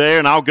over there.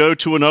 And I'll go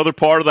to another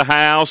part of the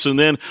house and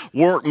then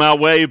work my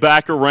way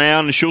back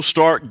around and she'll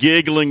start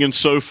giggling and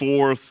so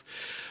forth.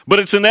 But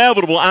it's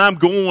inevitable. I'm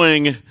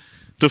going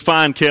to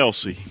find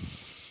Kelsey.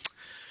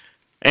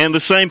 And the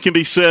same can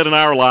be said in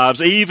our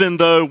lives. Even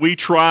though we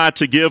try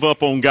to give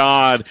up on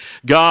God,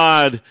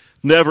 God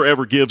never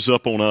ever gives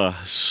up on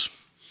us.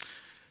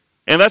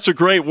 And that's a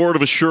great word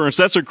of assurance.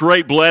 That's a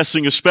great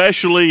blessing,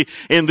 especially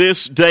in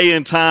this day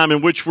and time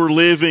in which we're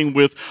living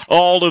with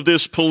all of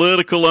this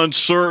political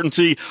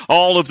uncertainty,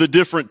 all of the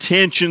different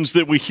tensions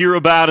that we hear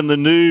about in the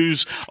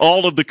news,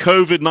 all of the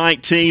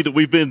COVID-19 that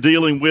we've been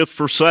dealing with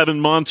for 7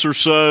 months or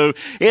so.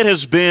 It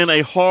has been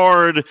a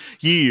hard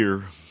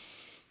year.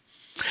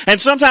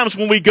 And sometimes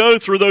when we go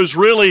through those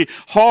really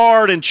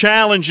hard and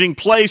challenging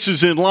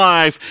places in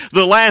life,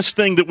 the last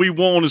thing that we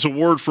want is a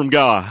word from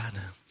God.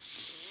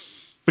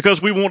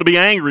 Because we want to be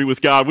angry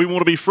with God. We want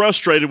to be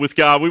frustrated with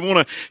God. We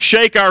want to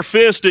shake our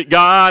fist at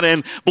God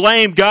and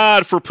blame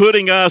God for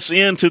putting us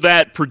into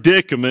that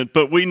predicament.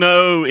 But we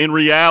know in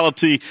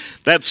reality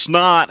that's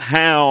not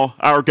how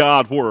our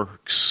God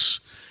works.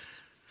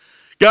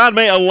 God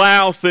may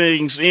allow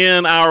things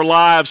in our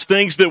lives,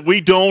 things that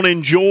we don't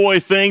enjoy,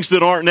 things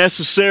that aren't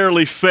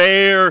necessarily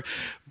fair.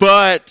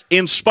 But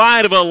in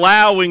spite of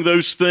allowing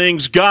those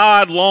things,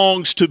 God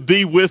longs to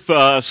be with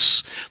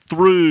us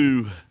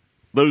through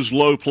those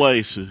low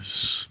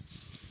places.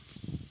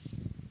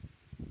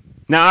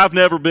 Now, I've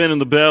never been in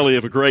the belly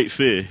of a great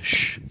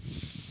fish.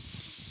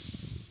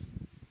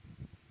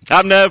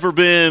 I've never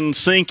been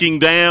sinking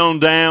down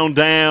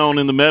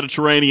in the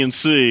Mediterranean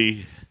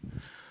Sea.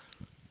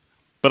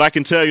 But I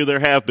can tell you there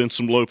have been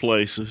some low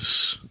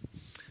places.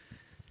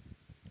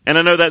 And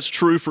I know that's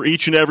true for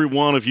each and every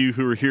one of you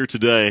who are here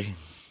today.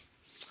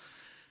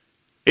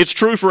 It's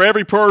true for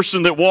every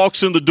person that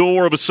walks in the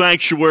door of a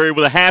sanctuary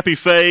with a happy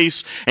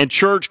face and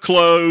church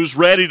clothes,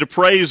 ready to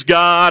praise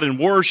God and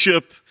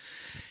worship.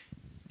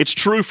 It's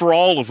true for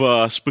all of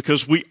us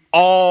because we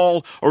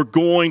all are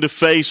going to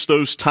face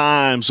those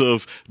times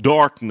of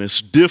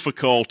darkness,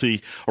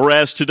 difficulty, or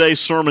as today's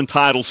sermon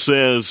title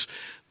says,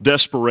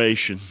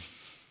 desperation.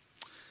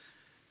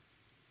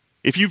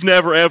 If you've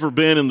never ever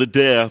been in the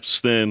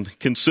depths, then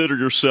consider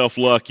yourself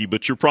lucky,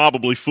 but you're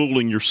probably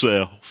fooling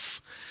yourself.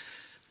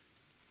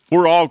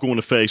 We're all going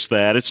to face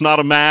that. It's not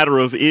a matter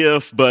of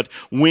if, but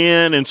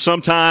when, and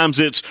sometimes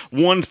it's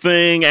one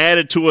thing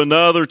added to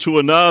another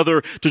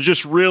to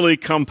just really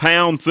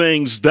compound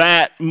things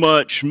that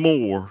much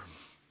more.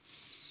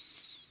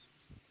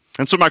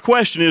 And so my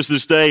question is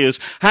this day is,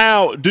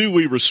 how do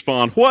we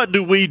respond? What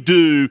do we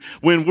do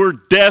when we're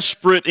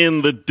desperate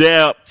in the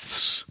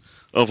depths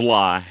of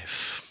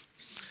life?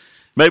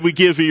 May we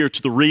give ear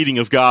to the reading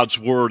of God's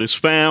Word. It's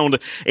found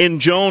in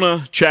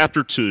Jonah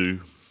chapter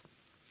 2.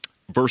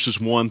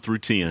 Verses 1 through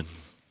 10.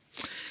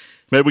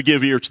 May we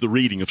give ear to the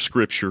reading of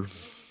Scripture.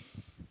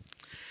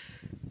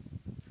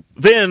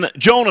 Then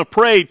Jonah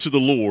prayed to the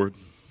Lord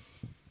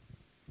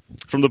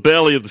from the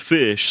belly of the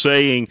fish,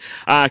 saying,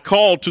 I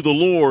called to the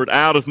Lord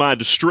out of my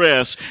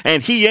distress,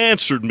 and he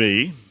answered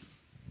me.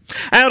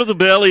 Out of the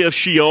belly of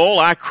Sheol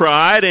I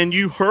cried, and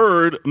you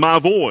heard my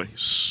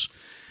voice.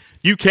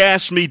 You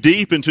cast me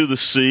deep into the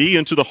sea,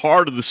 into the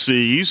heart of the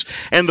seas,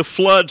 and the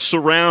flood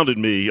surrounded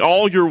me.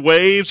 All your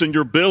waves and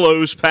your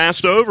billows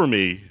passed over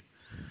me.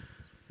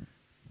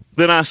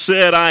 Then I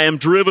said, I am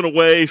driven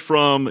away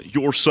from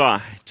your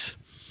sight.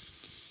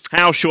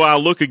 How shall I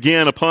look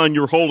again upon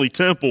your holy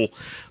temple?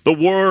 The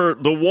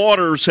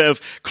waters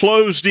have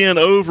closed in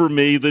over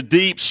me, the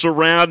deep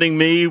surrounding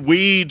me.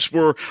 Weeds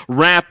were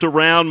wrapped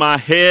around my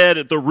head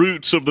at the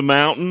roots of the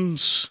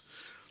mountains.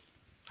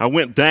 I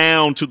went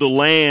down to the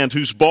land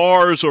whose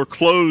bars are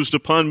closed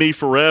upon me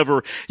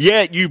forever.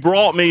 Yet you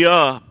brought me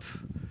up.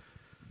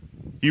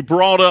 You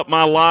brought up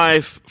my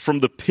life from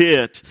the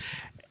pit,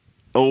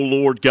 O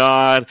Lord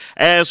God.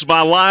 As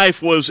my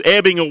life was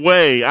ebbing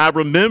away, I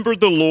remembered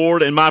the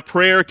Lord, and my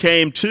prayer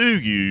came to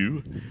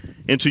you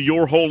into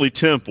your holy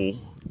temple.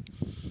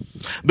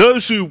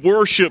 Those who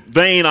worship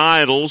vain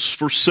idols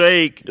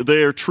forsake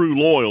their true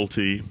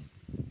loyalty.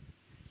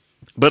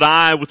 But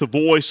I, with a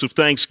voice of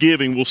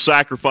thanksgiving, will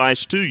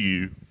sacrifice to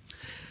you.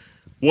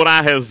 What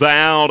I have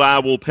vowed, I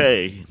will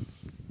pay.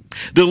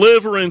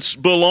 Deliverance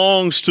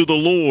belongs to the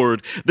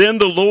Lord. Then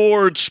the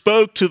Lord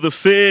spoke to the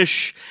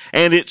fish,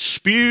 and it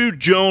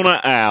spewed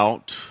Jonah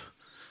out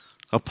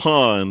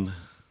upon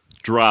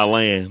dry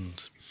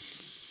land.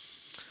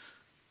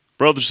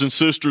 Brothers and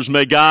sisters,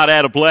 may God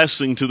add a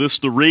blessing to this,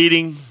 the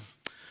reading,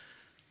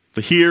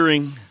 the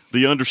hearing,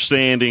 the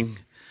understanding,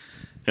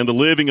 and the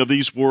living of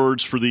these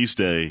words for these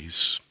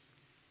days.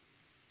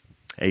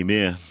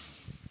 Amen.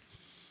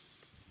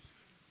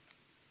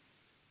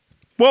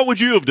 What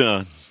would you have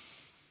done?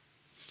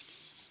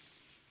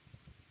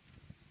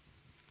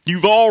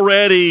 You've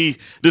already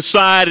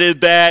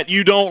decided that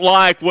you don't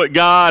like what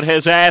God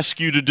has asked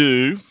you to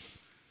do.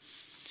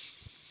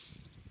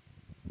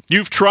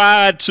 You've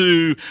tried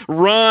to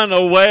run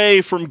away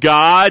from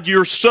God.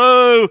 You're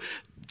so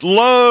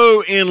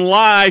low in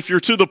life, you're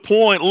to the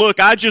point,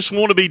 look, I just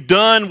want to be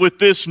done with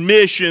this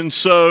mission,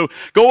 so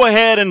go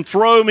ahead and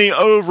throw me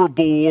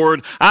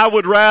overboard. I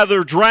would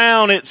rather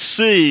drown at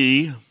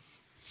sea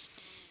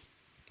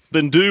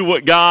than do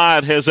what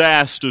God has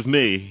asked of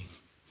me.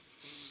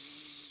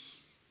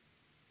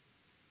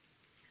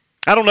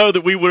 I don't know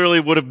that we really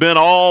would have been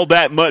all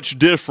that much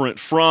different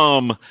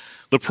from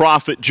the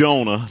prophet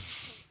Jonah.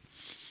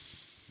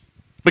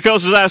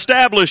 Because as I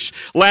established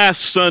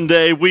last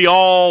Sunday, we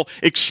all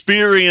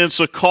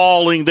experience a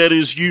calling that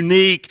is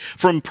unique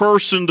from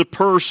person to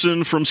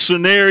person, from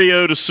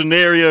scenario to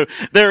scenario.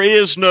 There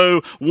is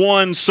no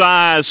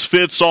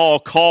one-size-fits-all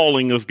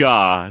calling of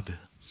God.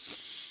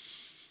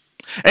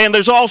 And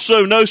there's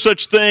also no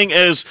such thing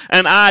as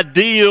an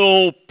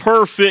ideal,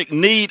 perfect,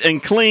 neat,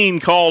 and clean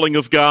calling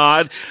of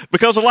God,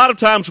 because a lot of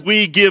times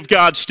we give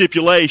God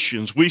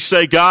stipulations. We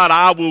say, God,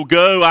 I will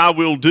go, I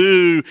will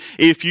do,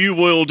 if you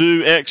will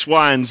do X,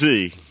 Y, and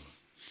Z.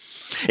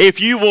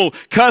 If you will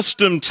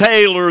custom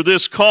tailor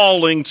this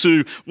calling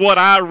to what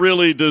I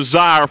really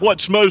desire,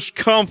 what's most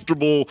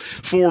comfortable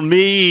for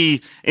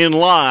me in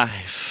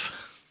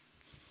life.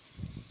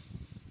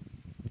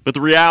 But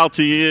the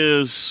reality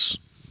is,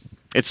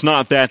 it's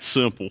not that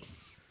simple.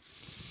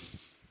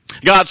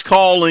 God's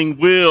calling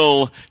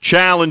will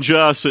challenge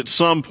us at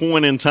some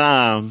point in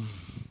time.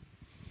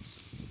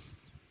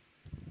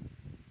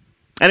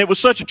 And it was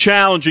such a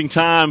challenging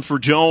time for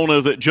Jonah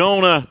that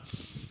Jonah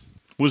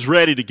was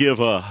ready to give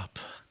up.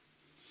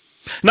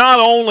 Not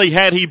only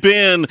had he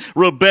been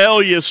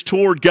rebellious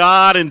toward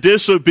God and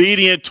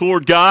disobedient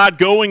toward God,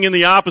 going in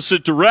the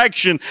opposite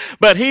direction,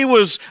 but he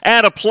was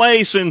at a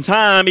place in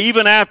time,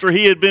 even after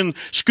he had been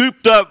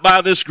scooped up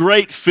by this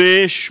great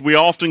fish. We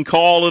often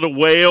call it a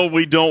whale.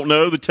 We don't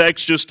know. The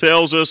text just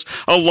tells us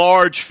a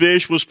large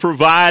fish was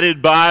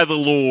provided by the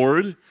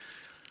Lord.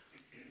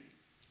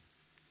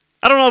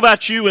 I don't know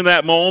about you in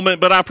that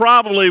moment, but I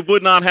probably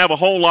would not have a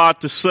whole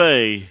lot to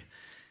say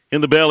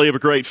in the belly of a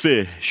great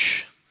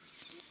fish.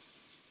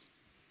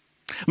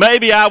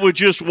 Maybe I would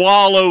just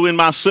wallow in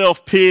my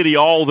self-pity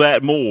all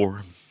that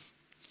more.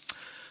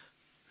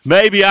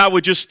 Maybe I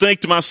would just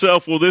think to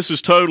myself, well, this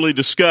is totally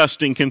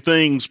disgusting. Can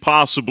things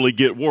possibly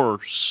get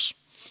worse?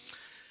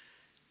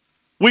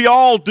 We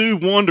all do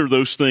wonder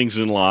those things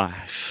in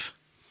life.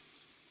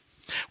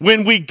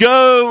 When we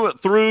go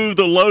through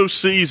the low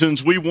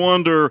seasons, we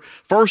wonder,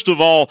 first of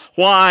all,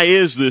 why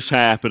is this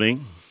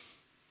happening?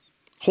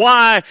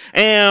 Why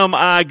am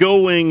I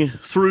going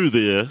through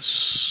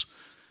this?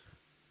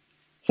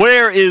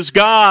 Where is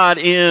God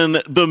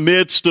in the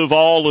midst of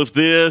all of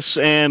this,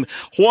 and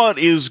what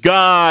is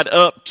God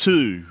up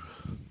to?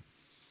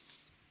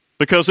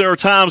 Because there are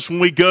times when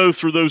we go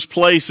through those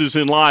places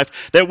in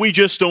life that we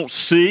just don't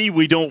see,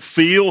 we don't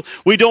feel,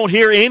 we don't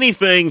hear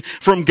anything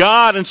from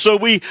God, and so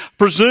we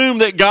presume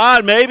that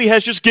God maybe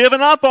has just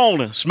given up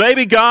on us.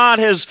 Maybe God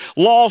has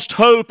lost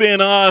hope in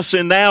us,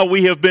 and now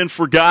we have been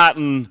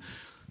forgotten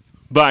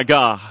by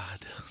God.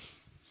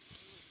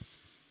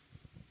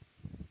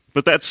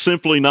 But that's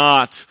simply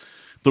not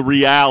the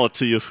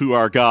reality of who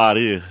our God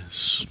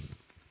is.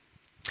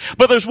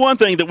 But there's one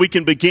thing that we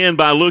can begin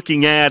by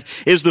looking at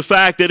is the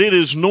fact that it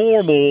is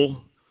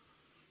normal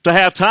to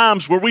have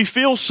times where we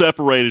feel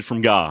separated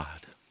from God.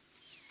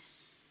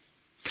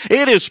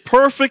 It is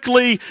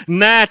perfectly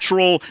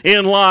natural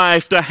in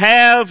life to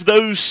have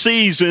those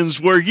seasons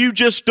where you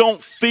just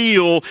don't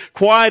feel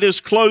quite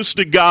as close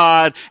to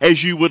God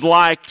as you would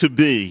like to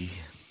be.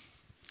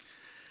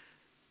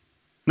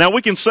 Now,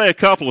 we can say a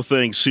couple of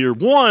things here.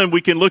 One,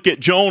 we can look at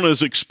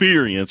Jonah's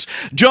experience.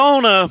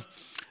 Jonah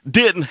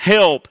didn't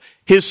help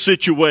his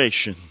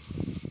situation.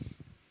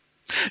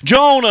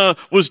 Jonah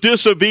was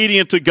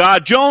disobedient to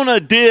God.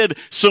 Jonah did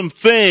some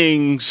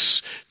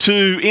things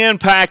to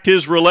impact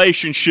his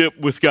relationship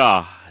with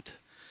God.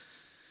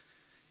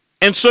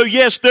 And so,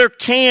 yes, there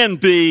can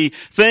be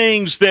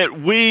things that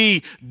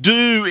we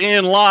do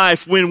in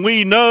life when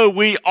we know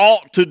we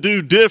ought to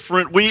do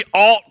different, we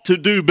ought to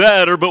do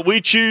better, but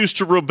we choose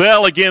to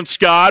rebel against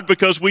God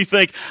because we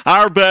think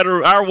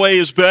our way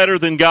is better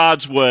than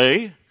God's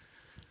way.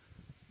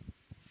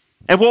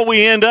 And what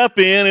we end up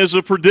in is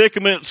a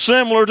predicament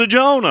similar to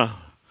Jonah.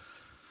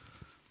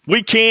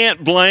 We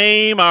can't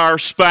blame our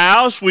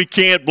spouse. We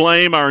can't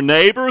blame our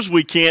neighbors.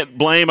 We can't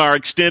blame our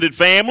extended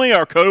family,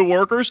 our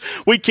co-workers.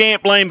 We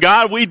can't blame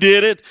God. We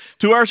did it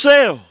to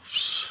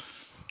ourselves.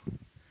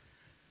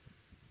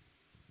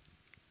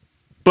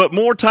 But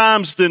more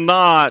times than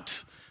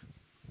not,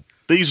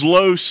 these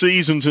low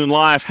seasons in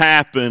life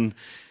happen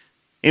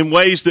in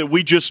ways that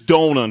we just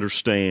don't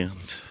understand.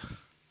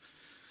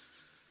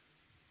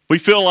 We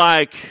feel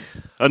like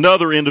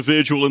another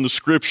individual in the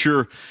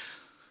Scripture,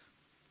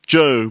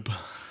 Job.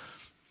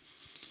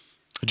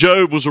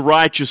 Job was a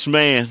righteous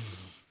man.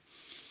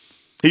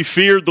 He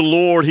feared the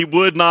Lord. He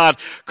would not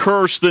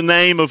curse the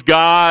name of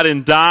God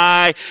and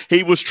die.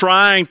 He was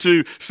trying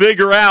to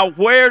figure out,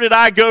 where did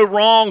I go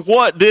wrong?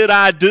 What did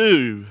I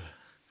do?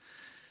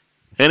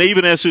 And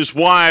even as his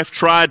wife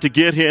tried to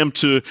get him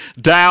to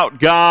doubt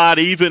God,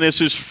 even as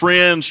his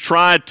friends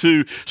tried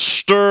to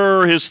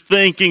stir his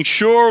thinking,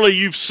 surely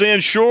you've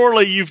sinned,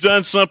 surely you've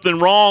done something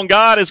wrong,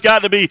 God has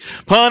got to be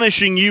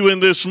punishing you in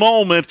this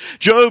moment,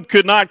 Job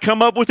could not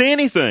come up with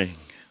anything.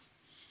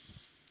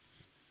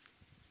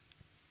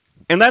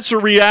 And that's a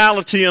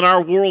reality in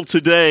our world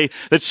today,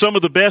 that some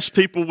of the best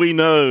people we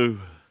know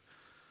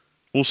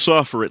will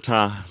suffer at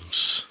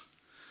times.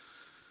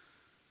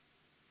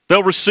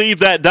 They'll receive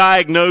that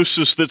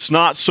diagnosis that's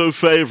not so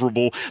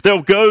favorable.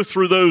 They'll go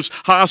through those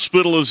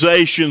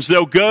hospitalizations.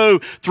 They'll go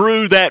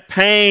through that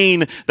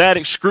pain, that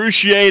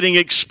excruciating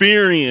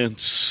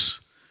experience.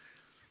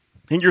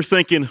 And you're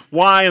thinking,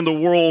 why in the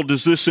world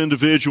does this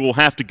individual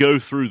have to go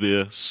through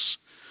this?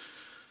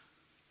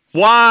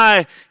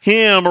 Why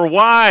him or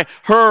why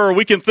her?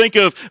 We can think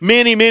of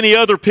many, many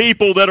other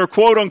people that are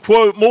quote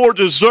unquote more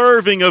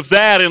deserving of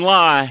that in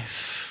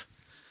life.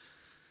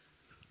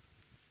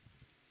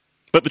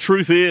 But the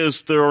truth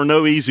is, there are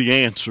no easy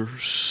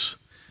answers.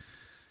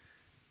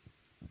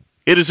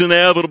 It is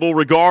inevitable,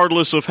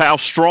 regardless of how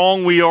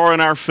strong we are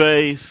in our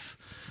faith,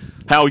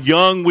 how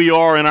young we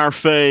are in our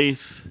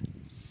faith,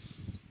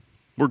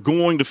 we're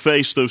going to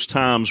face those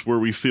times where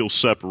we feel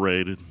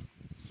separated.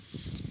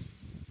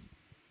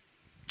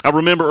 I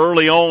remember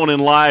early on in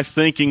life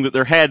thinking that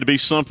there had to be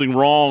something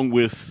wrong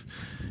with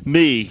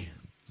me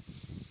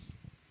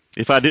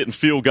if I didn't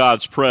feel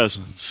God's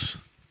presence.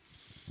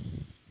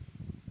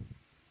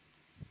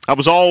 I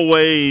was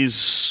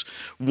always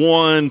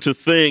one to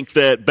think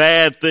that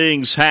bad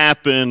things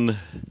happen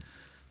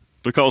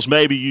because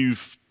maybe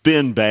you've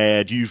been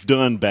bad, you've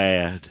done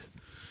bad,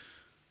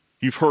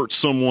 you've hurt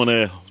someone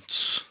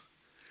else.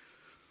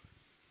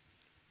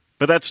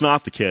 But that's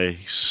not the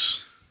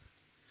case.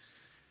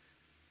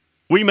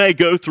 We may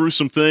go through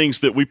some things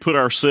that we put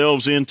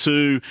ourselves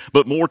into,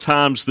 but more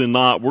times than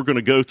not, we're going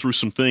to go through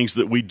some things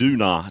that we do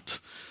not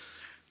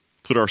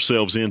put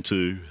ourselves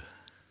into.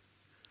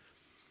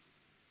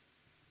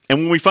 And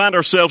when we find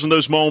ourselves in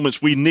those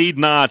moments, we need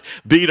not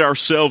beat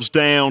ourselves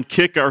down,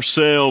 kick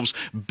ourselves,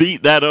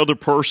 beat that other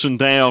person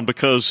down,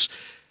 because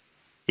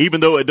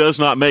even though it does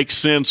not make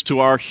sense to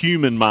our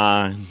human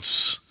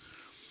minds,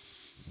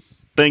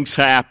 things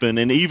happen.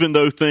 And even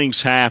though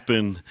things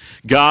happen,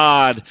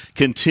 God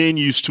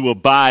continues to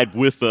abide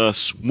with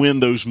us when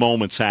those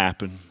moments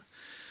happen.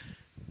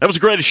 That was a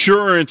great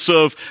assurance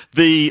of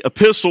the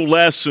epistle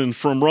lesson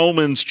from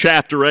Romans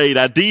chapter 8.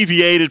 I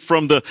deviated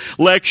from the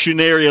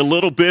lectionary a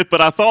little bit, but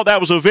I thought that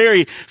was a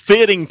very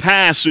fitting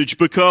passage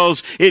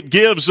because it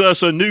gives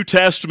us a New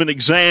Testament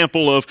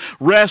example of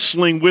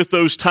wrestling with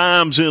those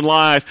times in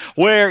life.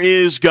 Where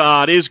is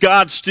God? Is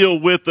God still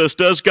with us?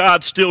 Does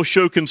God still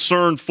show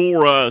concern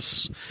for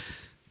us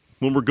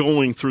when we're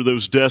going through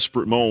those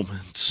desperate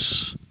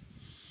moments?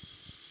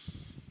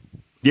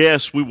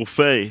 Yes, we will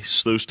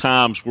face those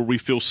times where we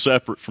feel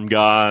separate from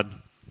God.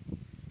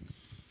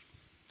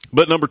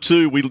 But number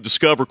two, we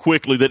discover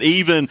quickly that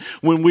even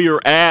when we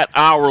are at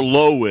our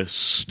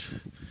lowest,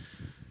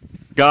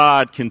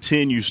 God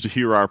continues to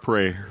hear our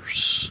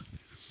prayers.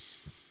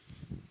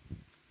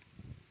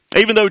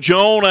 Even though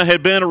Jonah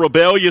had been a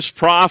rebellious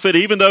prophet,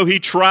 even though he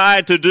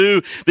tried to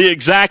do the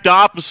exact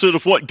opposite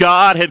of what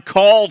God had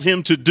called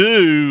him to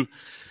do,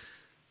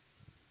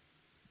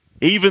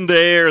 even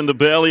there in the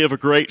belly of a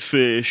great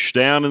fish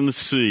down in the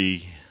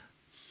sea,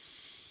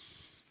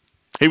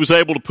 he was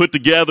able to put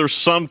together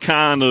some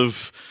kind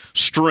of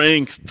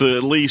strength to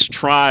at least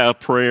try a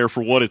prayer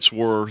for what it's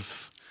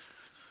worth.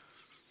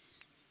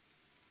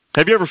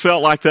 Have you ever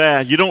felt like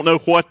that? You don't know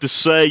what to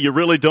say. You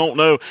really don't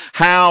know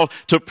how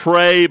to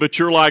pray, but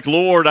you're like,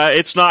 Lord,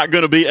 it's not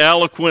going to be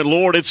eloquent.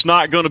 Lord, it's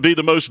not going to be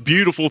the most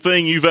beautiful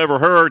thing you've ever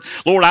heard.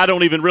 Lord, I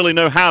don't even really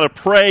know how to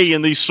pray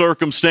in these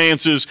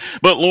circumstances,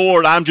 but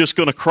Lord, I'm just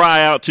going to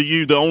cry out to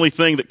you, the only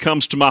thing that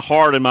comes to my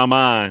heart and my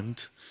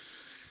mind.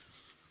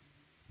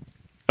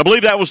 I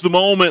believe that was the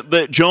moment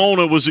that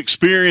Jonah was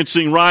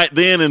experiencing right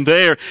then and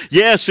there.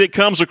 Yes, it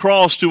comes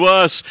across to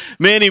us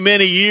many,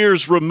 many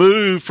years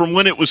removed from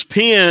when it was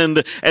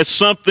penned as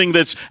something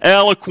that's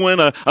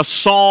eloquent, a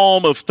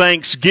psalm of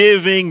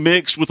thanksgiving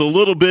mixed with a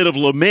little bit of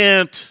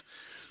lament.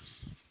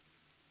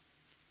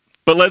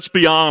 But let's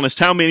be honest,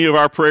 how many of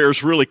our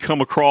prayers really come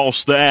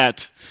across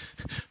that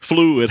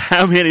fluid?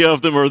 How many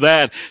of them are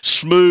that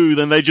smooth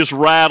and they just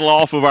rattle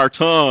off of our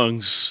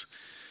tongues?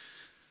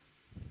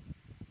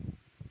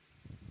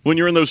 When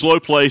you're in those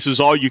low places,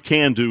 all you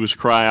can do is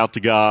cry out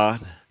to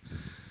God.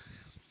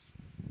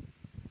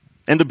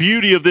 And the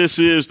beauty of this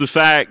is the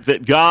fact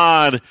that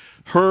God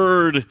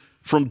heard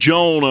from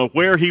Jonah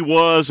where he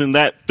was in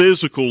that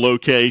physical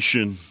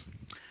location.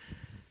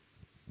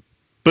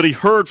 But he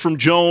heard from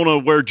Jonah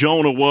where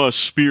Jonah was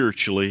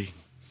spiritually.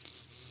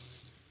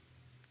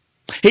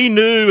 He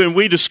knew, and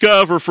we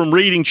discover from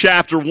reading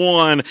chapter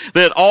 1,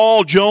 that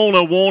all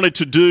Jonah wanted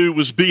to do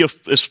was be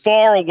as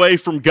far away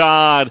from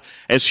God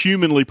as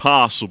humanly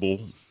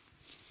possible.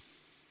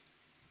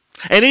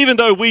 And even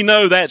though we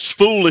know that's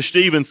foolish to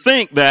even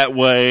think that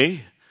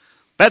way,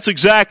 that's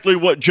exactly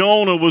what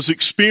Jonah was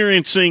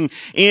experiencing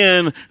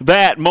in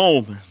that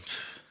moment.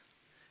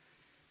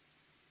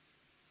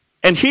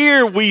 And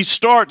here we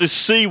start to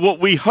see what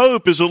we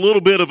hope is a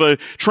little bit of a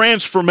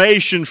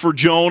transformation for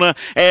Jonah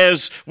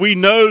as we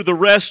know the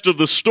rest of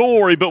the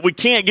story, but we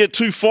can't get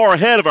too far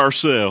ahead of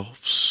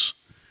ourselves.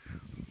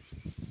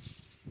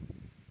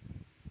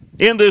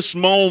 In this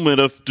moment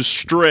of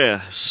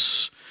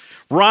distress,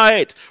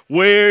 right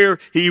where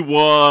he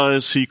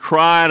was, he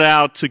cried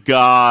out to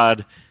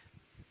God,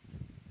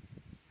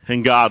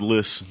 and God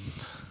listened.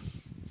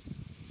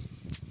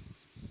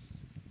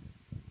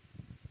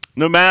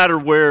 No matter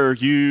where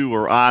you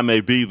or I may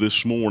be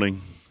this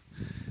morning,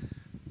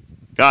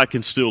 God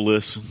can still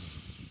listen.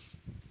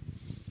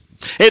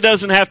 It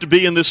doesn't have to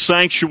be in this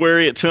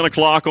sanctuary at 10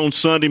 o'clock on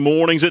Sunday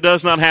mornings. It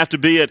does not have to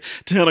be at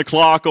 10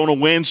 o'clock on a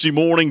Wednesday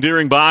morning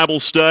during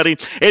Bible study.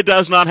 It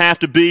does not have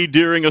to be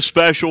during a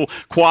special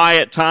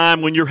quiet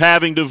time when you're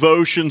having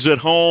devotions at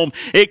home.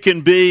 It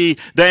can be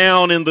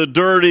down in the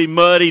dirty,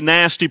 muddy,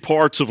 nasty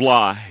parts of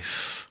life.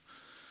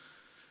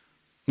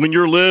 When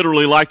you're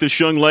literally like this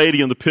young lady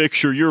in the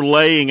picture, you're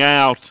laying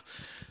out,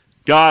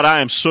 God,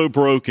 I am so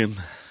broken.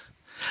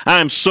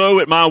 I am so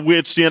at my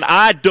wit's end.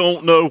 I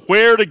don't know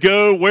where to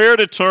go, where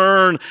to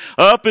turn.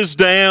 Up is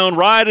down,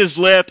 right is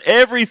left.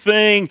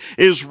 Everything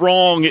is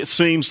wrong, it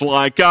seems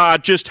like.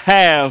 God, just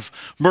have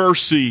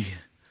mercy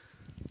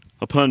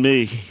upon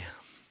me.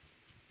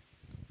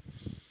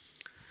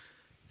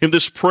 In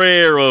this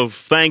prayer of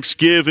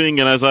thanksgiving,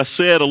 and as I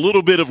said, a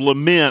little bit of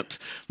lament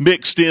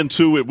mixed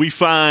into it, we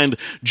find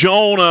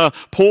Jonah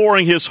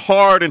pouring his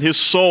heart and his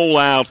soul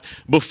out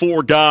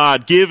before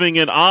God, giving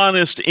an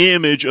honest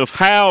image of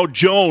how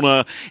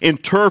Jonah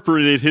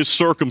interpreted his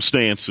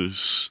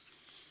circumstances.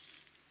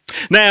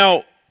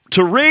 Now,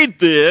 to read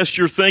this,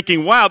 you're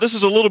thinking, wow, this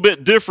is a little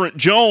bit different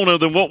Jonah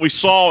than what we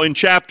saw in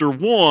chapter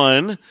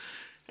 1.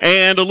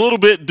 And a little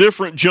bit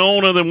different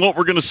Jonah than what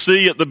we're going to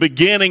see at the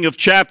beginning of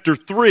chapter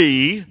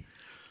 3.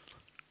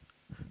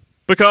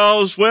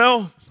 Because,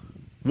 well,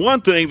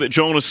 One thing that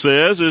Jonah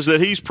says is that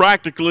he's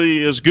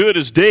practically as good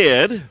as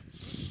dead.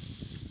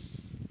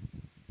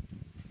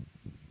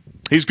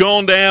 He's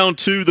gone down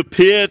to the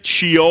pit,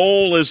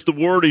 Sheol, as the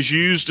word is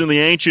used in the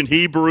ancient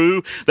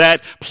Hebrew,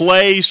 that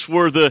place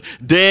where the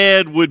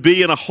dead would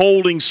be in a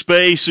holding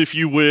space, if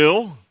you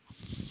will.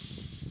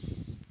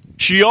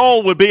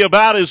 Sheol would be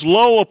about as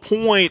low a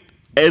point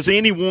as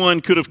anyone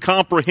could have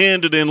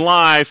comprehended in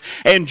life,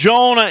 and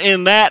Jonah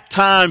in that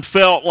time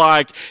felt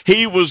like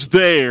he was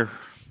there,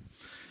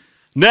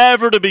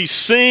 never to be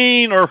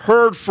seen or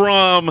heard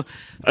from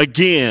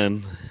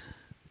again.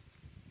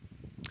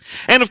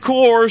 And of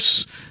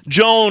course,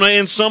 Jonah,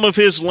 in some of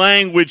his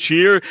language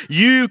here,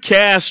 you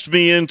cast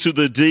me into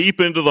the deep,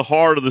 into the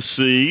heart of the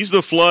seas.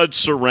 The flood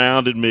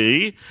surrounded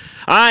me.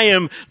 I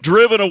am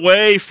driven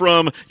away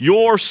from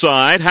your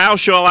sight. How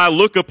shall I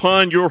look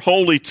upon your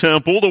holy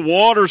temple? The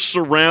waters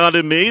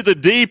surrounded me. The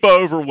deep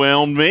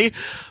overwhelmed me.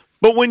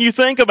 But when you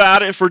think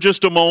about it for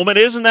just a moment,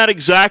 isn't that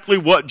exactly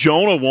what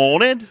Jonah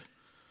wanted?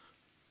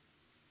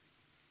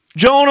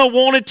 Jonah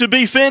wanted to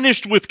be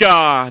finished with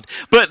God,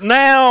 but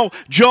now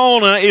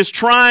Jonah is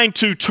trying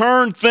to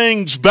turn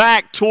things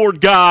back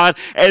toward God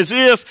as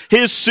if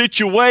his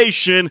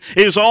situation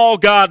is all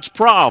God's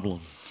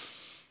problem.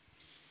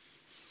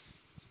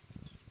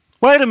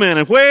 Wait a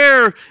minute,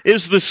 where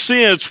is the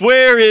sense?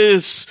 Where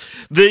is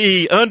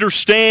the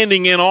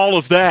understanding in all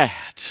of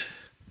that?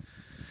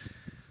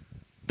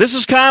 This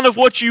is kind of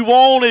what you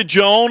wanted,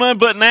 Jonah,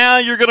 but now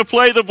you're going to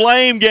play the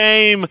blame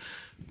game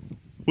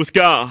with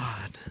God.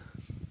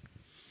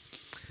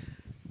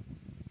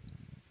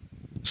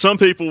 Some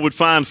people would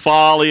find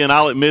folly, and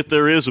I'll admit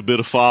there is a bit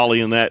of folly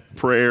in that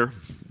prayer.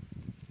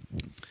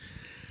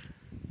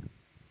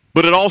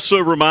 But it also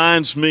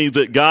reminds me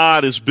that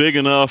God is big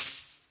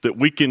enough that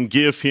we can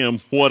give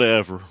Him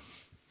whatever.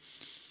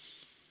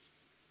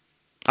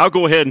 I'll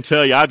go ahead and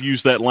tell you, I've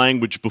used that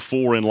language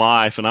before in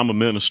life, and I'm a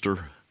minister.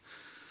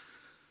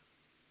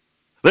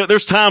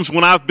 There's times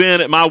when I've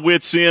been at my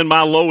wit's end,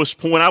 my lowest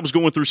point. I was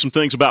going through some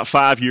things about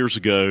 5 years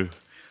ago.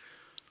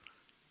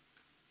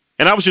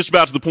 And I was just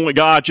about to the point,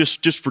 God,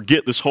 just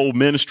forget this whole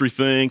ministry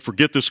thing.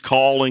 Forget this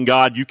calling.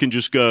 God, you can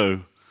just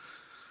go.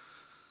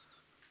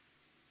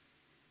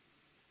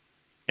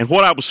 And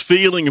what I was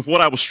feeling and what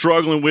I was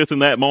struggling with in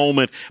that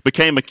moment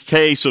became a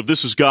case of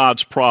this is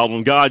God's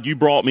problem. God, you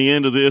brought me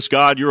into this.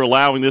 God, you're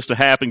allowing this to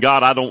happen.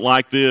 God, I don't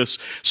like this.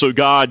 So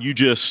God, you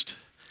just...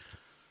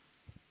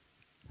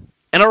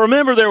 And I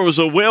remember there was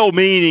a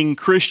well-meaning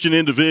Christian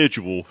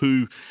individual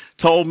who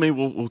told me,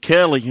 well,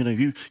 Kelly,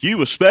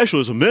 you especially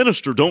as a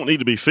minister don't need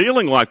to be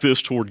feeling like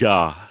this toward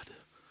God.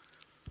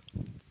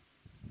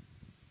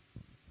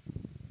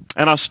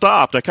 And I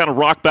stopped. I kind of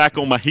rocked back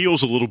on my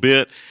heels a little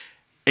bit,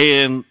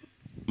 and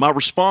my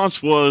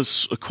response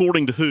was,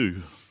 according to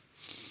who?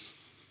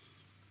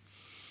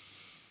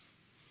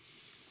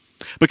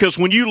 Because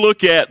when you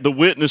look at the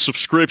witness of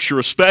Scripture,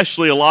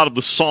 especially a lot of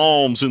the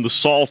Psalms and the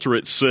Psalter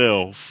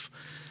itself,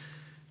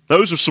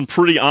 those are some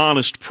pretty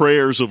honest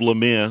prayers of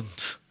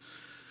lament,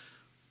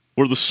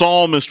 where the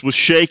psalmist was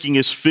shaking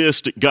his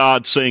fist at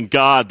God saying,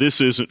 God,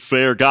 this isn't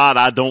fair. God,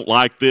 I don't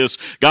like this.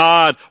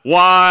 God,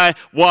 why?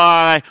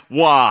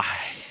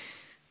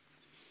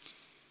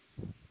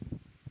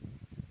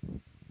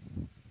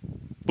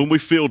 When we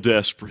feel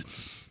desperate,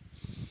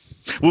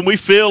 when we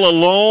feel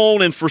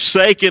alone and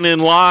forsaken in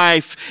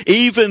life,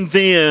 even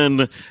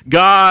then,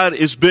 God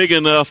is big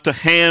enough to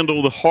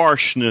handle the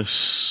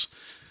harshness,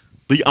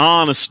 the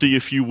honesty,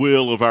 if you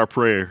will, of our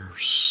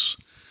prayers.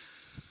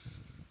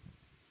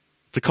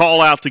 To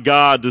call out to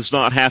God does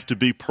not have to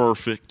be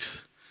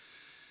perfect.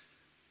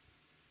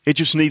 It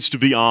just needs to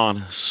be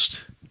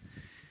honest.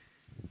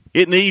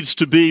 It needs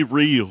to be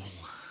real.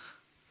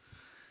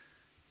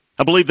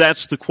 I believe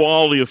that's the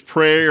quality of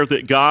prayer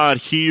that God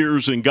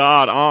hears and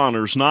God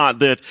honors. Not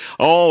that,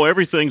 oh,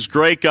 everything's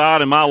great,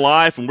 God, in my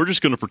life, and we're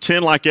just going to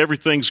pretend like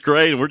everything's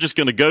great, and we're just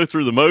going to go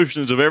through the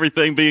motions of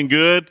everything being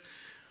good.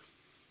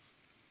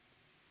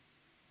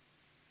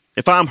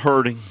 If I'm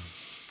hurting,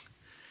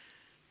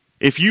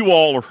 if you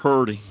all are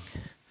hurting,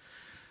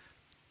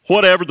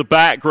 whatever the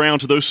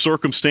background to those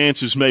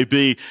circumstances may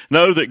be,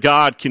 know that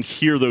God can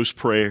hear those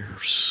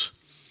prayers.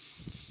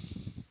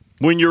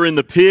 When you're in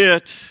the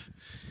pit,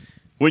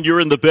 when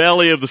you're in the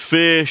belly of the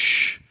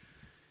fish,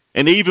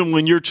 and even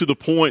when you're to the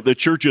point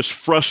that you're just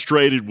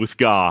frustrated with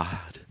God,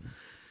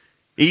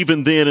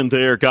 even then and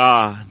there,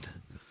 God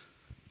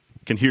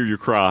can hear your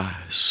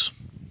cries.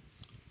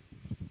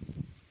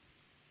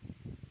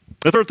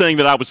 The third thing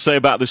that I would say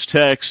about this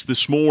text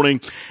this morning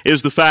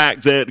is the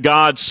fact that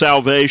God's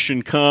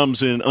salvation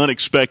comes in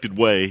unexpected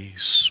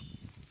ways.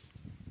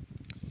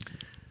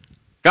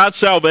 God's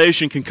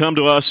salvation can come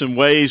to us in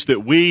ways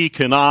that we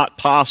cannot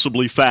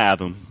possibly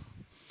fathom.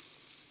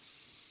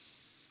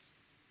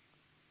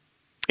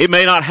 It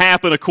may not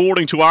happen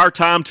according to our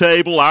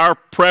timetable, our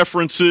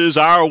preferences,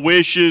 our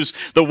wishes,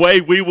 the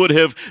way we would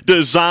have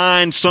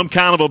designed some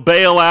kind of a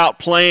bailout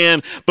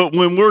plan. But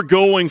when we're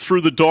going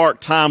through the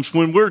dark times,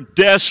 when we're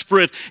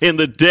desperate in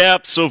the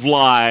depths of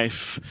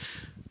life,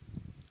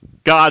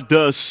 God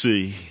does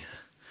see.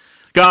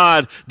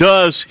 God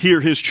does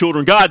hear His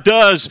children. God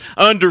does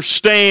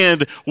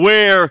understand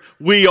where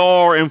we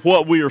are and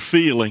what we are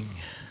feeling.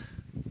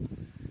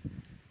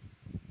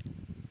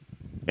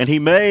 And He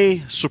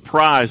may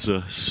surprise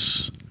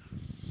us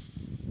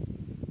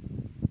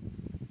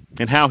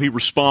in how He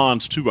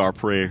responds to our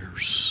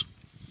prayers.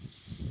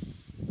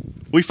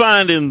 We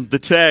find in the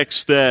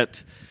text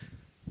that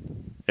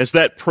as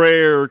that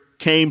prayer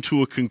came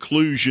to a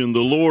conclusion, the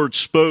Lord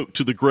spoke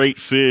to the great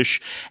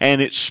fish,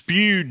 and it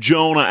spewed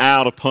Jonah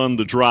out upon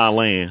the dry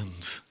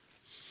land.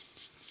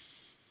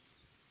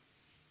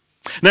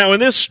 Now, in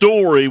this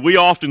story, we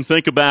often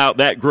think about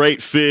that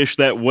great fish,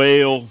 that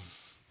whale,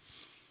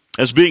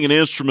 as being an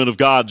instrument of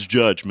God's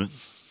judgment.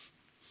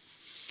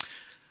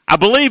 I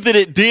believe that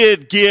it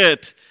did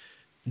get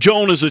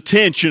Jonah's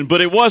attention,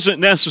 but it wasn't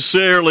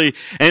necessarily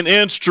an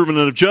instrument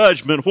of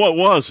judgment. What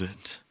was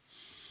it?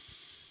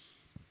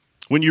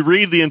 When you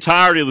read the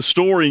entirety of the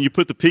story and you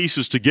put the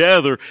pieces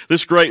together,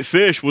 this great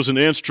fish was an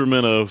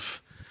instrument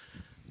of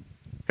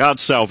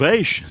God's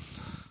salvation.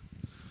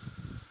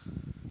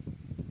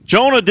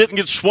 Jonah didn't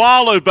get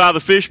swallowed by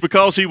the fish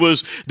because he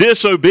was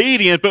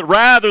disobedient, but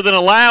rather than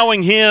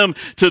allowing him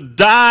to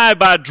die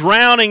by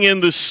drowning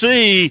in the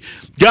sea,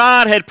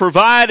 God had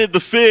provided the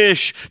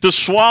fish to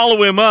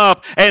swallow him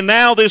up, and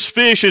now this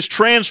fish has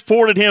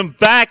transported him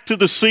back to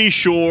the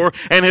seashore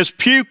and has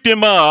puked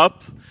him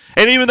up.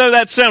 And even though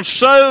that sounds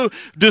so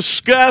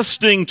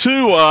disgusting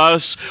to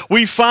us,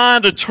 we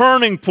find a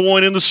turning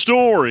point in the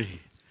story.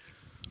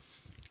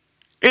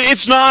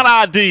 It's not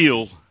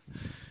ideal.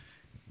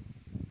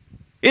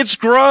 It's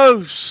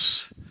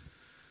gross.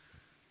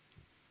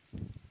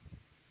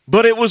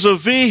 But it was a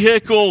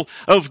vehicle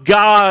of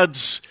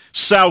God's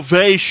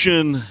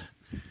salvation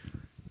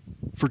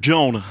for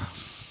Jonah.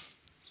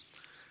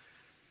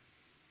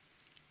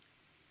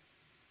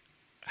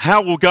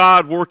 How will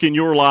God work in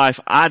your life?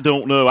 I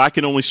don't know. I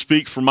can only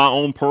speak from my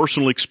own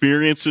personal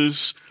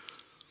experiences.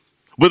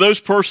 But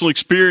those personal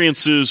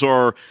experiences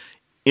are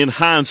in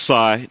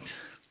hindsight.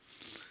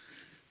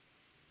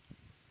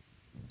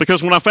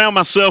 Because when I found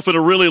myself in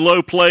a really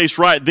low place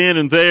right then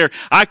and there,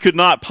 I could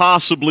not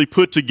possibly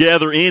put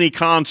together any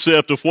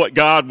concept of what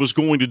God was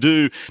going to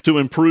do to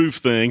improve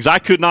things. I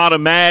could not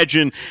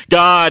imagine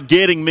God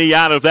getting me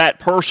out of that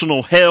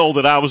personal hell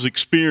that I was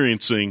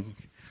experiencing.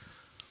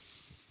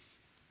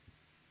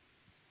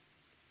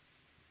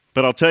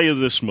 But I'll tell you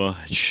this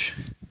much.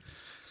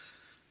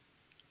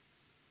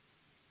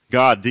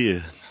 God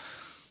did.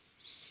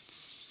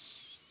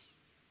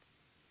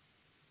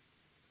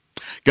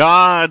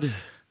 God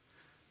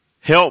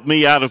helped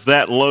me out of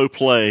that low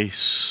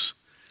place.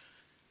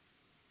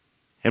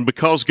 And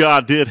because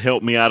God did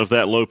help me out of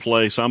that low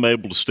place, I'm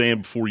able to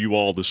stand before you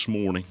all this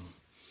morning.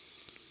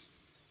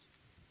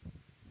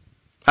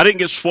 I didn't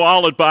get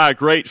swallowed by a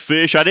great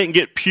fish. I didn't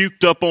get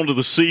puked up onto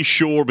the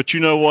seashore, but you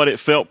know what? It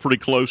felt pretty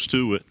close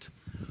to it.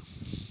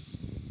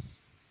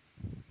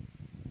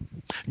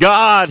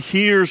 God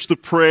hears the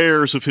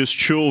prayers of His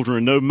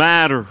children no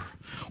matter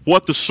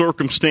what the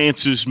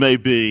circumstances may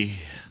be,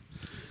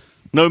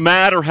 no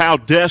matter how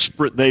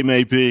desperate they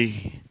may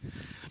be,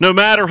 no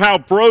matter how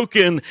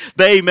broken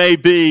they may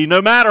be,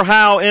 no matter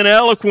how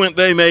ineloquent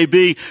they may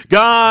be.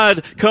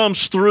 God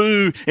comes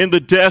through in the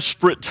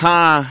desperate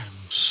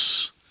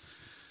times.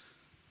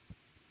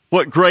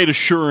 What great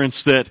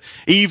assurance that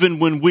even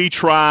when we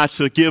try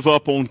to give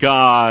up on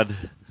God,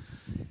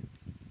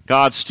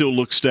 God still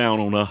looks down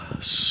on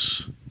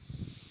us.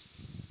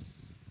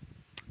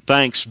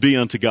 Thanks be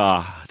unto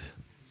God.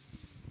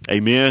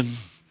 Amen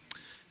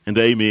and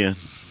amen.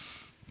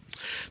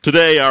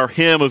 Today our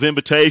hymn of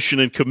invitation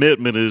and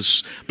commitment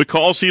is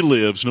Because He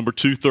Lives, number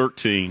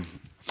 213.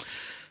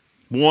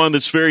 One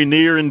that's very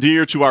near and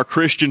dear to our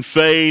Christian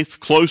faith,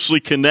 closely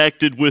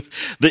connected with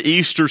the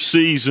Easter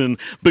season.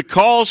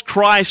 Because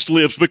Christ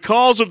lives,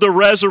 because of the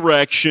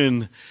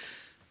resurrection,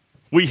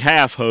 we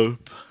have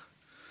hope.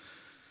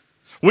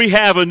 We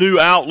have a new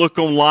outlook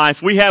on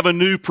life. We have a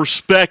new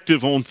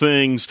perspective on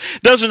things.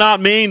 Does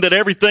not mean that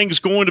everything's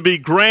going to be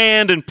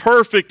grand and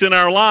perfect in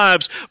our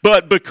lives,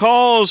 but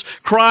because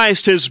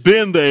Christ has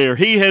been there,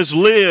 He has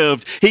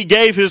lived, He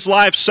gave His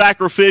life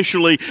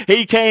sacrificially,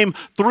 He came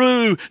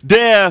through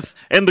death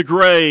and the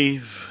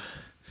grave.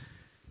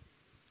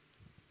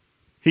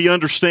 He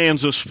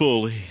understands us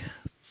fully.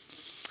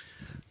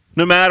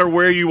 No matter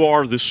where you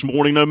are this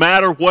morning, no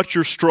matter what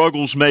your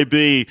struggles may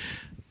be,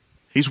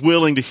 He's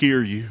willing to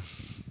hear you.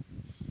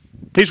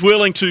 He's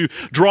willing to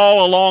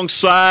draw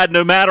alongside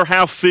no matter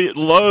how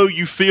low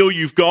you feel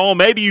you've gone.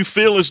 Maybe you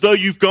feel as though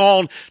you've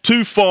gone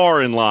too far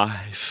in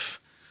life.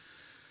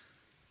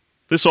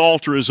 This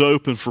altar is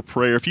open for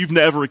prayer. If you've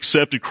never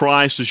accepted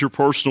Christ as your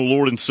personal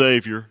Lord and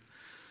Savior,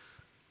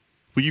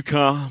 will you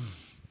come?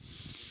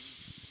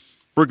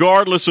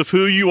 Regardless of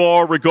who you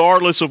are,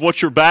 regardless of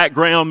what your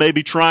background may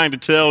be trying to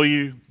tell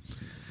you.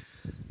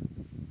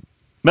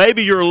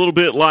 Maybe you're a little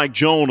bit like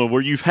Jonah, where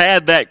you've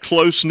had that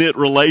close-knit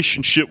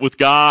relationship with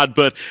God,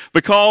 but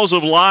because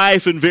of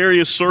life and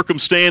various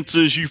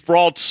circumstances, you've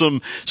brought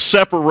some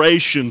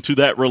separation to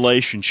that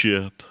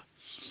relationship.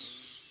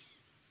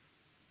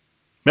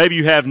 Maybe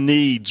you have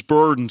needs,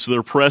 burdens that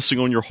are pressing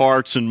on your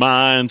hearts and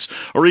minds,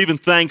 or even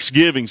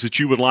thanksgivings that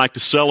you would like to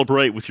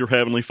celebrate with your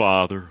Heavenly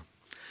Father.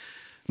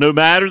 No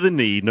matter the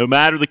need, no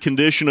matter the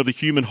condition of the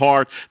human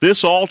heart,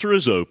 this altar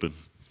is open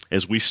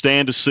as we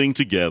stand to sing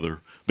together,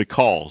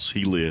 Because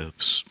He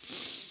Lives.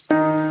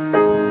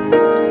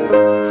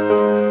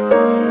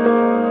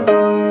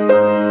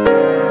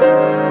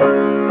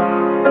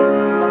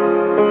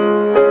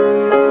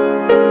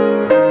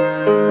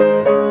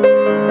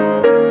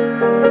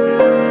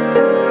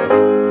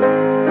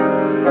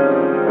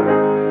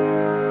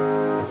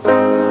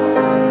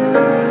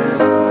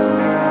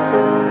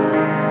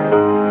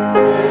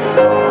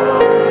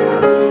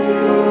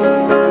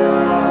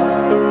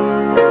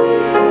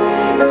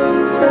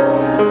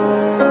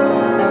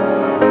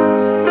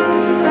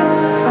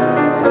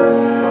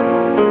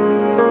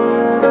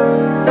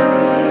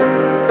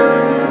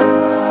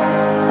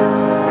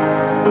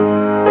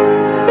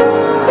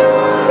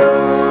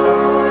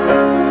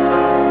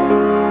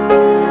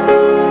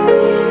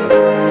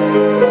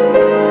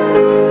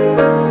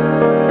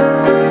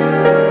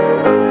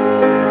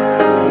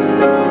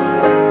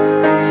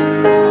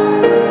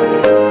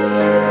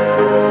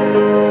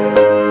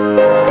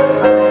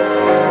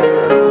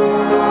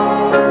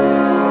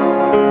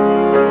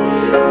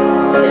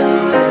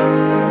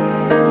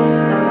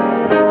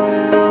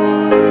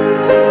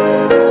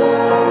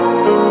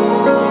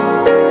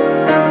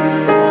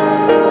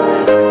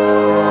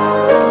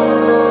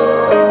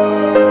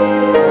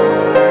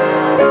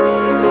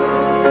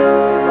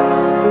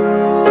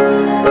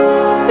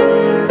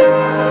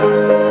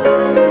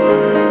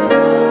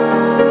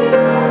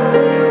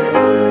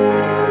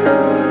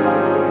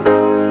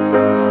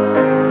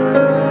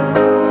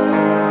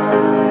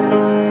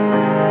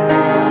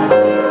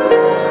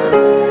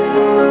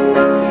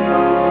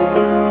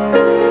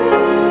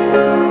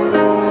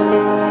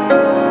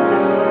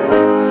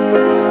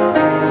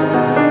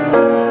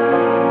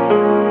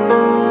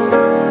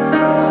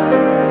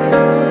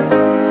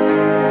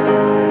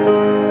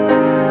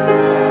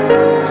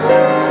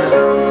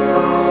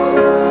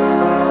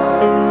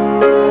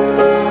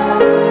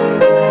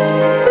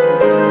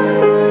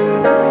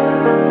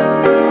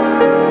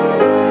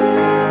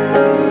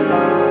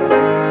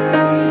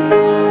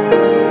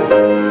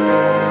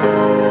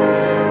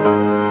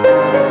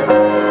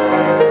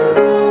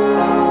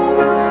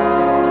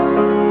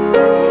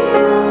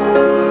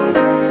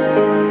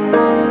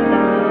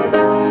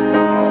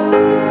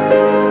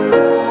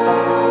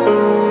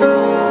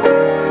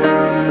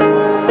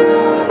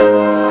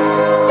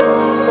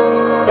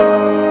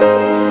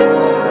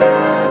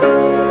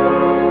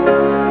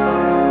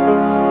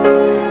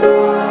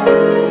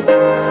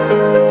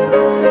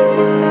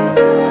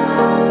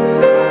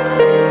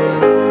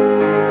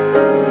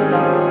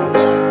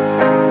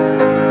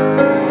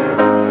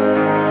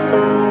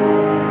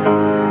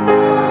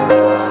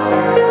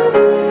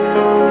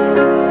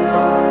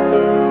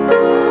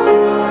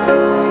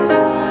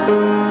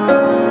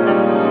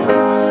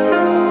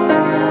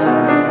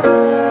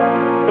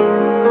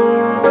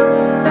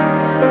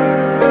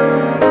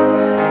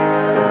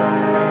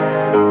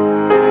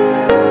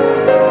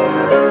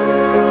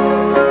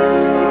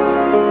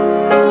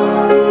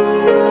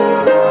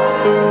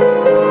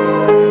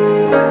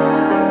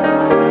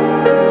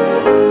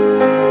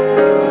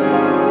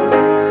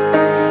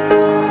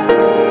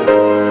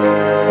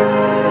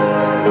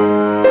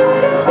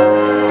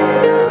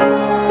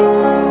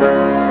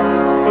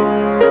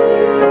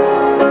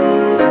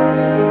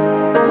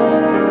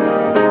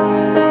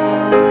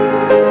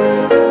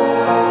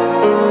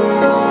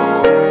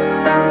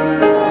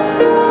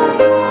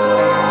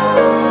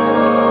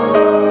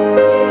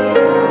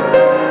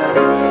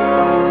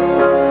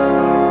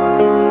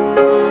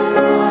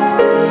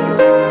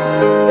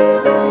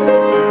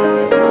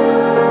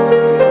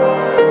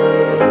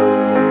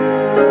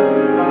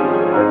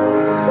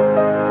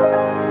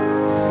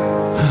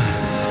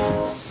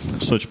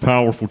 Such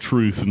powerful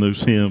truth in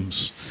those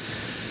hymns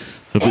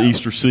of the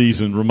Easter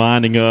season,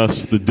 reminding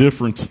us the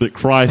difference that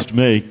Christ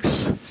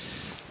makes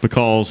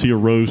because He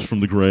arose from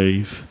the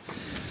grave.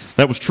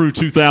 That was true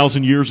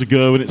 2,000 years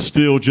ago, and it's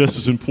still just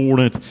as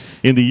important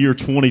in the year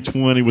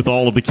 2020 with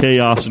all of the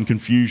chaos and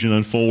confusion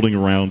unfolding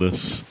around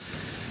us.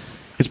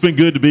 It's been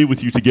good to be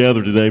with you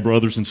together today,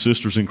 brothers and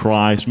sisters in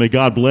Christ. May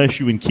God bless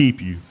you and keep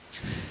you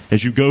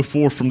as you go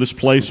forth from this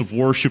place of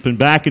worship and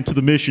back into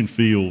the mission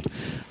field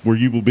where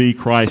you will be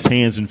Christ's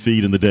hands and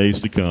feet in the days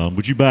to come.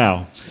 Would you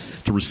bow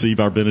to receive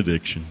our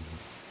benediction?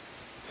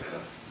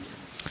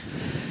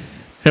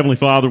 Heavenly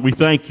Father, we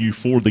thank you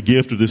for the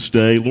gift of this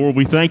day. Lord,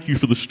 we thank you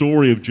for the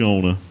story of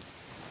Jonah.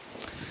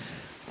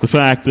 The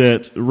fact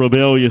that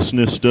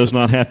rebelliousness does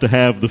not have to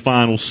have the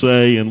final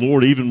say. And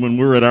Lord, even when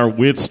we're at our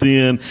wit's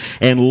end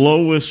and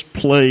lowest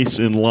place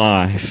in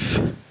life,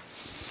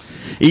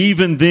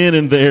 even then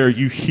and there,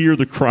 you hear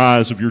the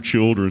cries of your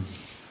children.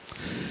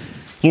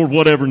 Lord,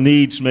 whatever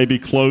needs may be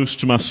close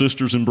to my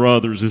sisters and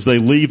brothers as they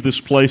leave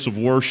this place of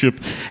worship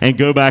and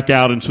go back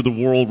out into the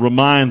world,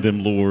 remind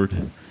them,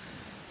 Lord,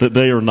 that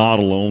they are not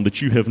alone,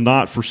 that you have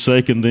not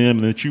forsaken them,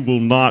 and that you will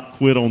not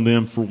quit on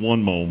them for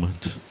one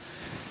moment.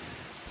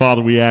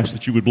 Father, we ask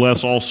that you would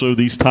bless also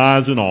these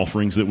tithes and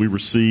offerings that we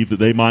receive, that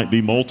they might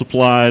be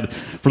multiplied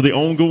for the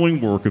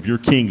ongoing work of your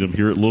kingdom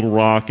here at Little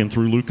Rock and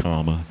through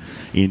Lucama.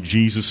 In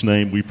Jesus'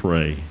 name we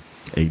pray.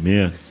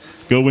 Amen.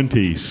 Go in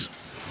peace.